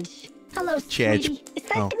charge? Hello, sweetie. Is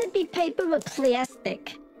that gonna be paper or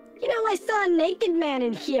plastic? You know, I saw a naked man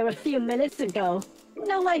in here a few minutes ago.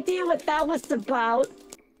 No idea what that was about.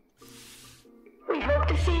 We hope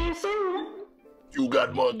to see you soon. You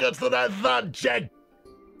got more guts than I thought, Jack.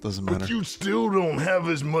 Doesn't matter. But you still don't have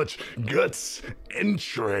as much guts,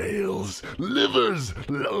 entrails, livers,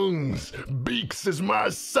 lungs, beaks as my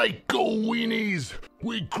psycho weenies.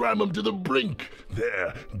 We cram them to the brink.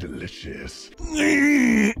 They're delicious.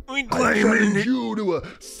 I challenge you to a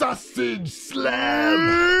sausage slam.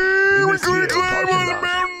 In this here parking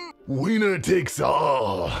lot. Wiener takes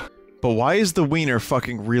all. But why is the wiener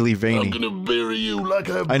fucking really veiny? I'm gonna bury you like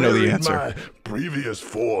I know the buried answer. my previous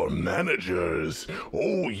 4 managers.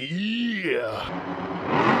 Oh yeah.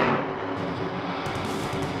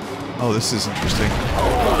 Oh, this is interesting.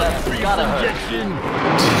 Oh, that's gotta injection.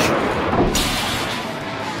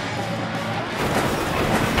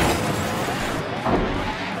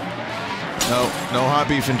 No hot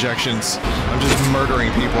beef injections. I'm just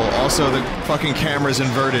murdering people. Also, the fucking camera's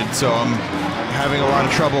inverted, so I'm having a lot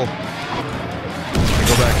of trouble. Can I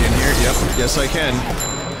go back in here? Yep. Yes, I can.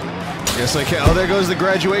 Yes, I can. Oh, there goes the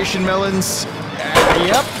graduation melons.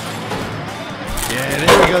 Yep. Yeah,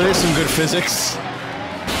 there we go. There's some good physics.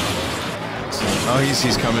 Oh,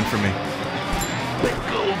 he's coming for me.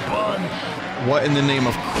 What in the name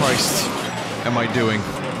of Christ am I doing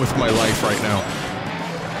with my life right now?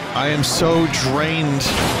 I am so drained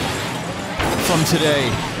from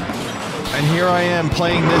today. And here I am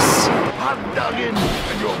playing this.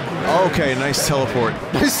 Okay, nice teleport.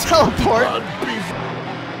 Nice teleport!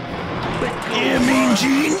 Yeah, Mean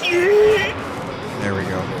Gene, yeah! There we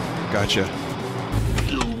go. Gotcha.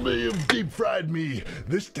 You may have deep-fried me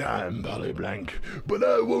this time, Polly Blank, but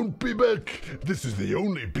I won't be back. This is the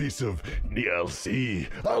only piece of DLC.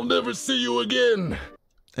 I'll never see you again.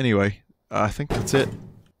 Anyway, I think that's it.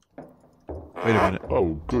 Wait a minute.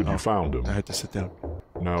 Oh, good, you found him. I had to sit down.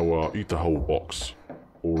 Now, eat the whole box.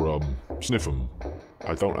 Or, sniff them.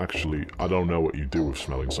 I don't know what you do with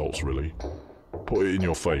smelling salts, really. Put it in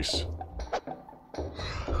your face.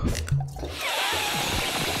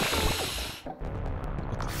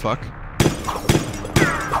 What the fuck?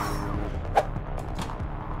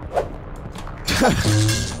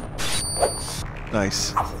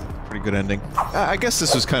 Nice. Pretty good ending. I guess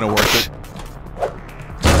this was kind of worth it.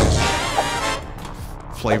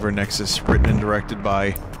 Flavor Nexus, written and directed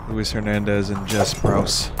by Luis Hernandez and Jess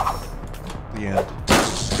Sprouse. The end.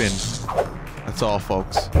 Finn. That's all,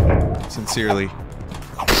 folks. Sincerely.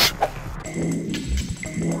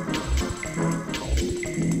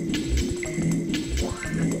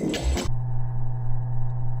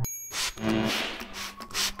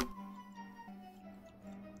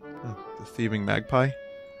 The thieving magpie?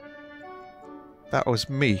 That was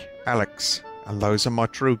me, Alex. And those are my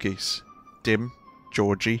droogies. Dim,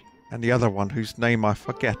 Georgie, and the other one whose name I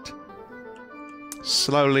forget.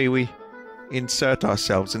 Slowly we insert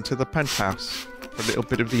ourselves into the penthouse for a little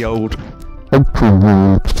bit of the old...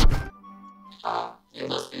 You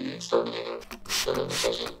must be exterminated. Still in the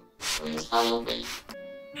kitchen. Please follow me.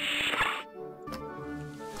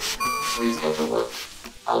 Please go to work.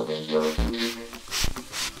 I'll be here if you need me.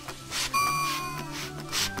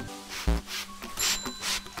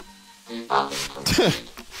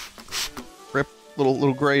 Rip,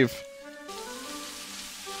 little grave.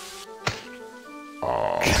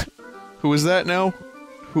 Who is that now?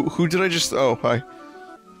 Who did I just... Oh, hi.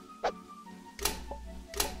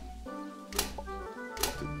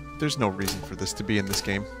 There's no reason for this to be in this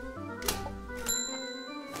game.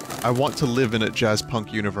 I want to live in a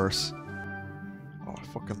Jazzpunk universe. Oh, I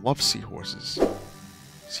fucking love seahorses.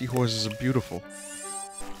 Seahorses are beautiful.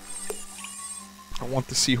 I want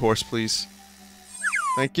the seahorse, please.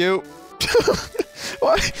 Thank you.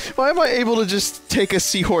 Why am I able to just take a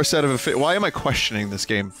seahorse out of a fit? Why am I questioning this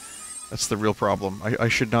game? That's the real problem. I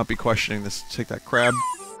should not be questioning this. Take that crab.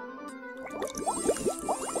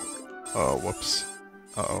 Oh, whoops.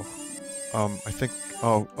 Uh-oh. I think...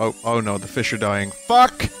 Oh no, the fish are dying.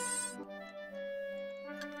 Fuck!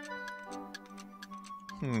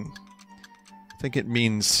 I think it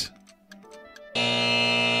means...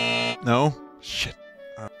 No? Shit.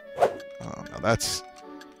 Oh no, that's...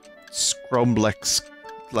 Scrumblesk.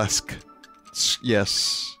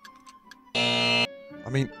 Yes. I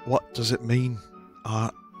mean, what does it mean?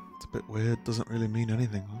 It's a bit weird, doesn't really mean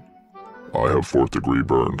anything, huh? I have 4th degree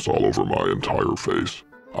burns all over my entire face.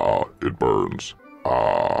 It burns.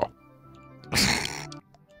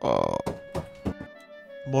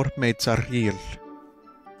 Mermaids are real.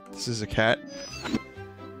 This is a cat?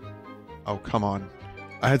 Oh, come on.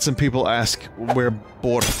 I had some people ask where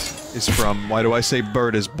Bort is from. Why do I say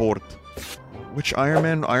bird is Bort? Which Iron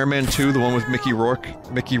Man? Iron Man 2, the one with Mickey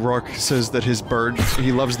Rourke? Mickey Rourke says that his bird,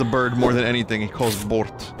 he loves the bird more than anything. He calls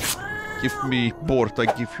Bort. Give me Bort, I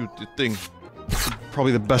give you the thing.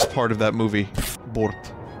 Probably the best part of that movie.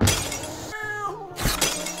 Bort.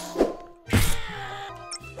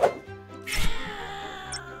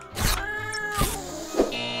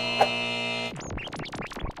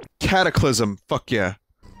 Cataclysm, fuck yeah.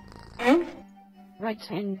 Right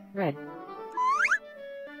hand red.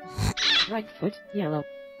 Right foot yellow.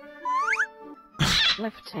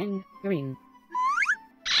 Left hand green.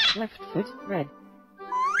 Left foot red.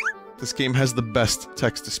 This game has the best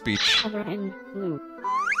text-to-speech. Other hand blue.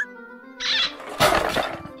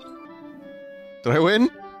 Did I win?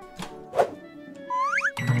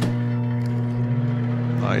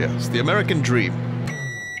 Ah yes, the American dream.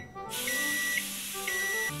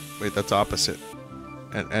 Wait, that's opposite.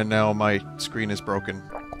 And now my screen is broken.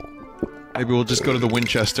 Maybe we'll just go to the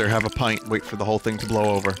Winchester, have a pint, wait for the whole thing to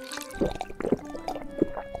blow over.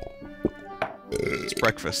 It's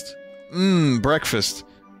breakfast. Breakfast.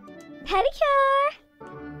 Pedicure!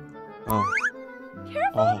 Oh.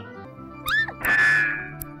 Careful! Oh.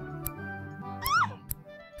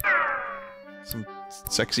 Some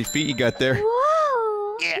sexy feet you got there.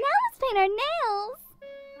 Whoa! Yeah. Now let's paint our nails!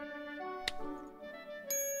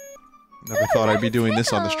 Never thought I'd be doing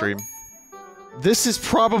this on the stream. This is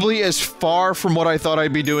probably as far from what I thought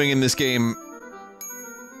I'd be doing in this game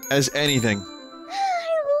as anything. I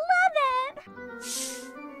love it!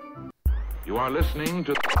 You are listening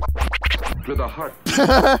to the heart of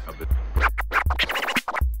the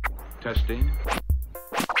testing.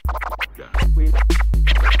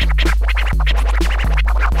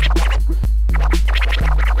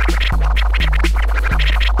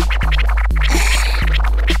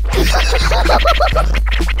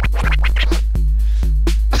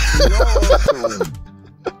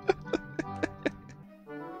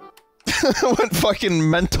 I went fucking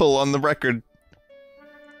mental on the record.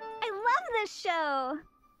 I love this show!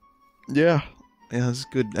 Yeah. Yeah, it's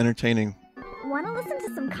good, entertaining. Wanna listen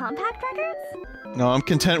to some compact records? No, I'm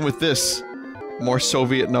content with this. More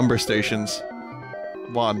Soviet number stations.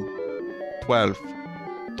 1, 12,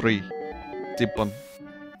 3, deep one.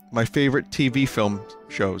 My favorite TV film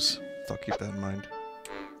shows. So I'll keep that in mind.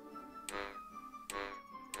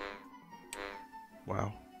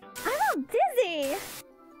 Wow. I'm all dizzy!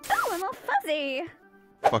 Oh, I'm all fuzzy!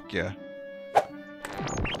 Fuck yeah.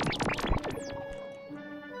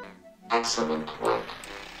 Excellent work.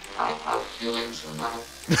 I have feelings in my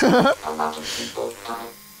a lot of people die.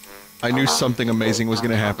 I knew something amazing was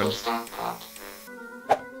gonna happen.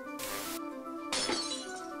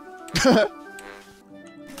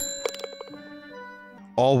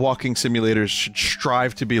 All walking simulators should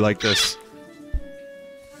strive to be like this.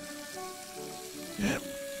 Yep.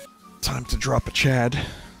 Time to drop a Chad.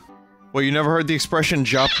 Well, you never heard the expression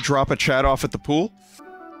drop a Chad off at the pool?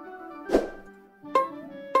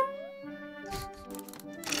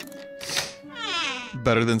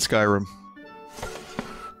 Better than Skyrim.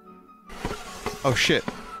 Oh shit.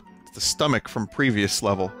 It's the stomach from previous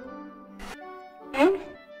level. Oh.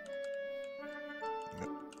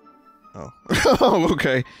 Oh,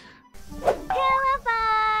 okay.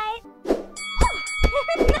 Purified! Not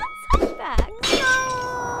such bags!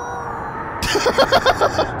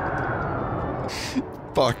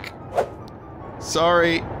 Fuck.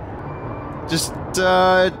 Sorry. Just,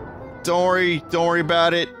 don't worry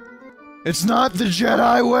about it. It's not the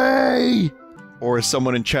Jedi way! Or as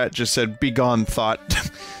someone in chat just said, be gone, thought.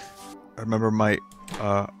 I remember my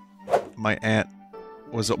aunt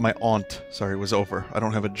was over. I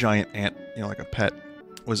don't have a giant aunt, you know, like a pet.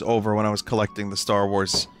 Was over when I was collecting the Star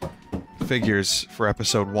Wars figures for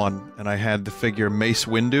episode 1, and I had the figure Mace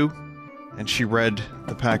Windu, and she read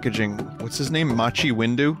the packaging. What's his name? Machi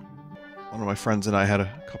Windu? One of my friends and I had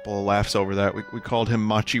a couple of laughs over that. We called him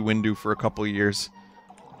Machi Windu for a couple of years.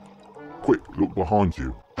 Quick, look behind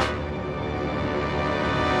you.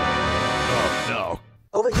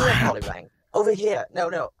 here, Polyblank. Over here. No,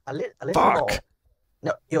 a little more.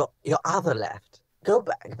 No, your other left. Go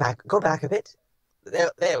back a bit.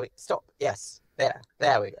 There we stop. Yes, there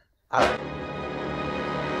we go. All right.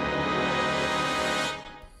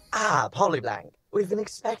 Polyblank, we've been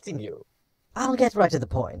expecting you. I'll get right to the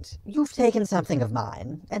point. You've taken something of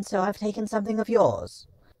mine, and so I've taken something of yours.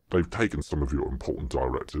 They've taken some of your important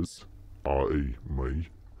directors, i.e. me.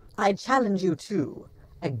 I challenge you to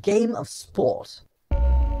a game of sport.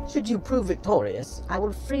 Should you prove victorious, I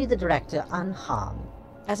will free the director unharmed.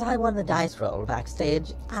 As I won the dice roll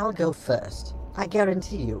backstage, I'll go first. I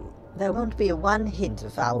guarantee you, there won't be one hint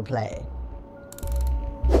of foul play.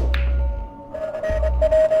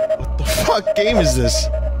 What the fuck game is this?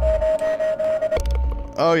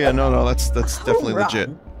 Oh yeah, no, that's definitely legit.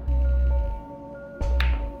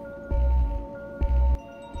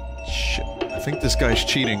 Shit, I think this guy's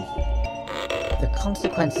cheating. The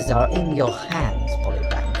consequences are in your hands,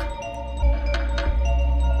 Polyblank.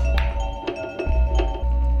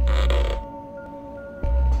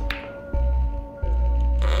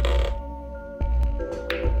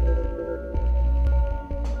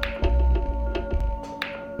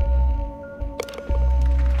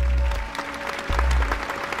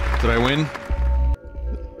 Did I win?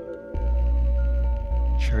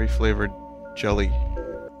 Cherry flavored jelly.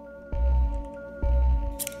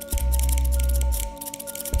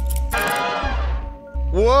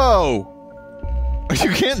 Whoa!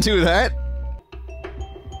 You can't do that!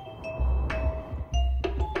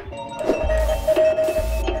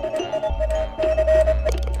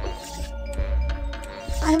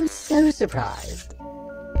 I'm so surprised.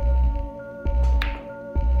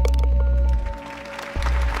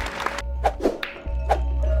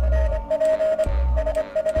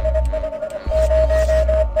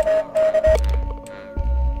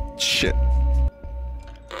 Shit.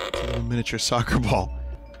 It's a little miniature soccer ball.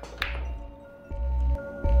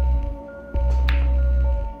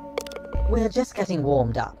 We're just getting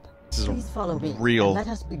warmed up. This is Please follow me real. and let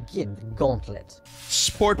us begin the gauntlet.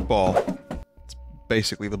 Sport ball. It's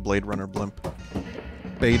basically the Blade Runner blimp.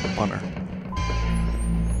 Blade Runner.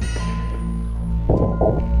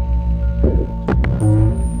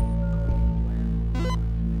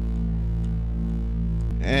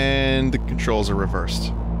 And the controls are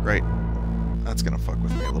reversed. Great. That's gonna fuck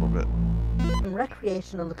with me a little bit.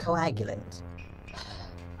 Recreational coagulant.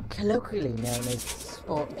 Colloquially known as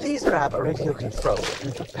sport. Please grab a radio control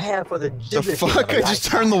and prepare for the The fuck? I just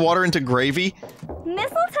turned the water into gravy?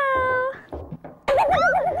 Mistletoe!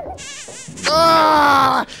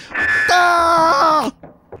 Ah! Ah!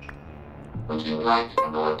 Would you like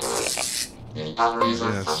an order? The batteries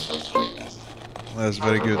are Yes. That's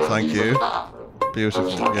very good, thank you. Beautiful,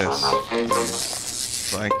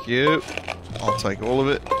 yes. Thank you. I'll take all of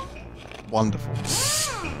it. Wonderful.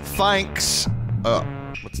 Thanks!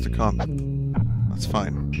 What's to come? That's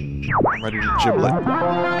fine. I'm ready to giblet.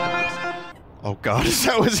 Oh god, is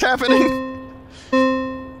that what's happening?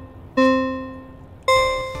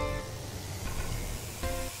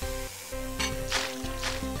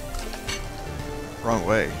 Wrong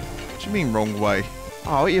way. What do you mean wrong way?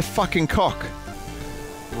 Oh, you fucking cock.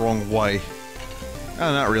 Wrong way.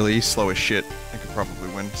 Oh, not really. He's slow as shit. I could probably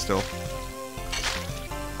win still.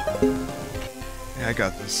 Yeah, I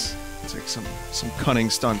got this. Take some cunning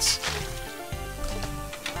stunts.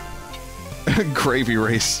 Gravy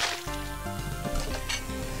race.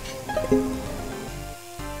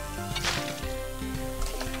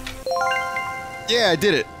 Yeah, I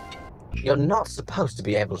did it. You're not supposed to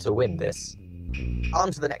be able to win this.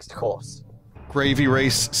 On to the next course. Gravy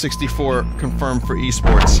Race 64 confirmed for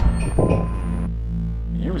esports.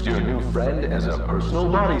 Use your new friend as a personal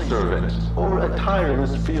body servant or a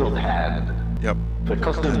tireless field hand. Yep. The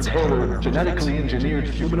custom-tailored, genetically engineered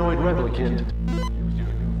humanoid replicant.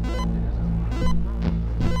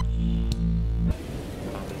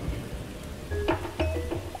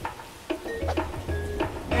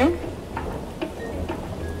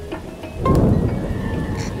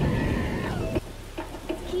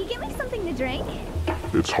 Can you get me something to drink?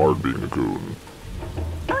 It's hard being a goon.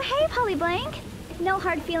 Oh, hey, Polyblank. No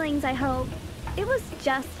hard feelings, I hope. It was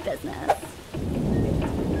just business.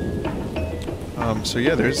 So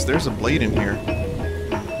yeah, there's a blade in here.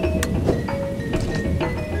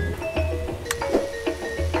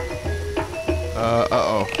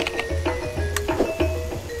 Uh-oh.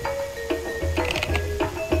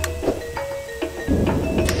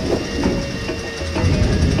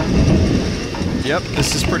 Yep,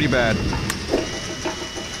 this is pretty bad.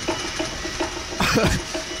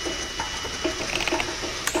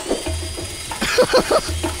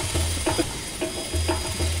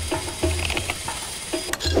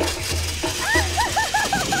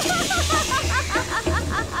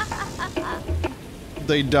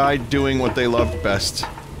 They died doing what they loved best.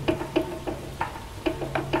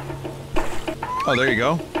 Oh, there you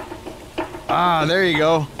go. Ah, there you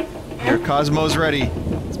go. Here, Cosmo's ready.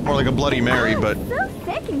 It's more like a Bloody Mary, but... So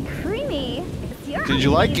thick and creamy. You're Did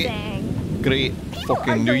you like amazing. it? Great.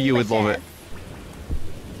 Fucking knew you would love it.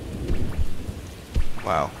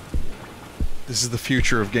 Wow. This is the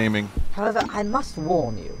future of gaming. However, I must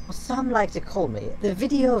warn you, some like to call me the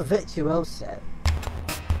video virtuoso.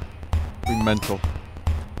 Be mental.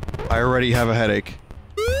 I already have a headache.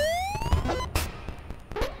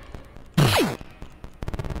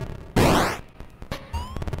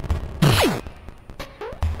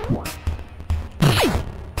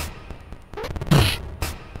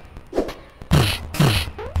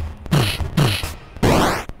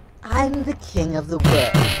 I'm the king of the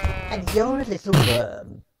worm, and you're a little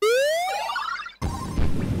worm.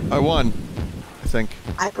 I won. I think.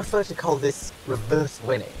 I prefer to call this reverse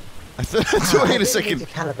winning. Wait a second. I need to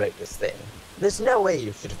calibrate this thing. There's no way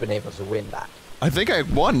you should have been able to win that. I think I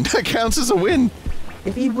won. That counts as a win.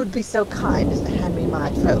 If you would be so kind as to hand me my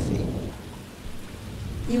trophy.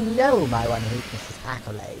 You know my one weakness is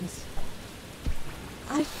accolades.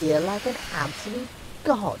 I feel like an absolute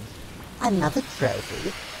god. Another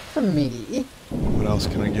trophy for me. What else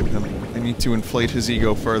can I give him? I need to inflate his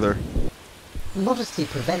ego further. Modesty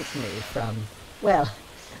prevents me from, well,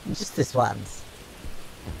 just this once.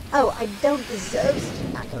 Oh, I don't deserve such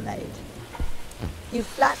an accolade. You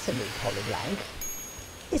flatter me, Polyblank.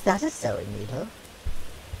 Is that a sewing needle?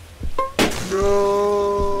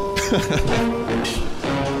 No.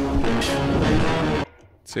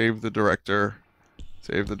 Save the director.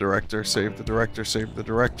 Save the director. Save the director. Save the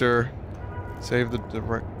director. Save the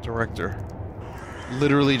director.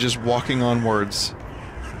 Literally just walking on words.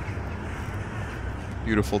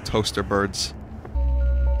 Beautiful toaster birds.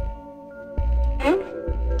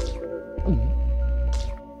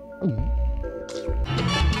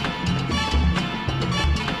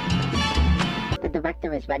 The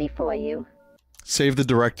director is ready for you. Save the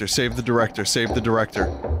director, save the director, save the director.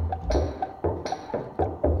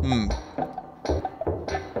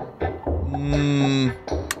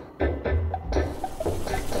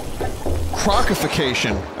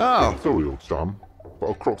 Crocification. Oh. Surreal, Sam. But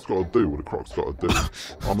a croc's gotta do what a croc's gotta do.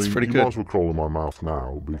 I mean, pretty you good. might as well crawl in my mouth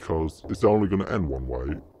now, because it's only gonna end one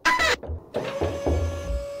way.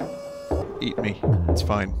 Eat me. It's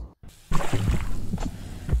fine.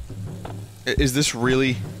 Is this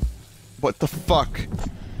really... What the fuck?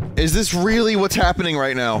 Is this really what's happening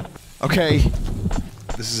right now? Okay.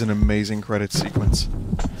 This is an amazing credit sequence.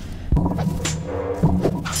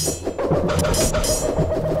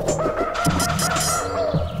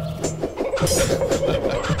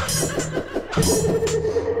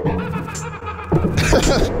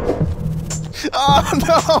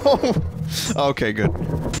 Oh no! Okay, good.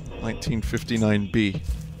 1959B.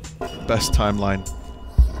 Best timeline.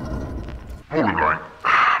 Polyblank,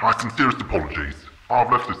 my sincerest apologies.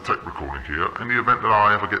 I've left this tape recording here in the event that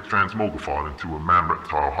I ever get transmogrified into a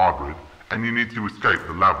man-reptile hybrid, and you need to escape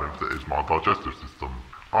the labyrinth that is my digestive system.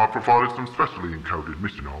 I've provided some specially encoded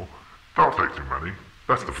mission oil. Don't take too many.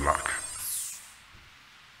 Best of luck.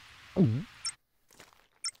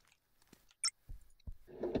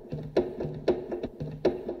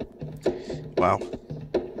 Wow.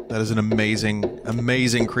 That is an amazing,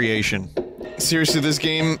 amazing creation. Seriously, this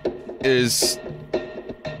game is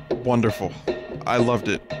wonderful. I loved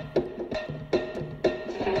it.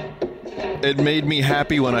 It made me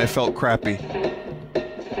happy when I felt crappy.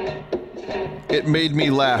 It made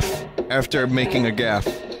me laugh after making a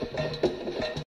gaffe.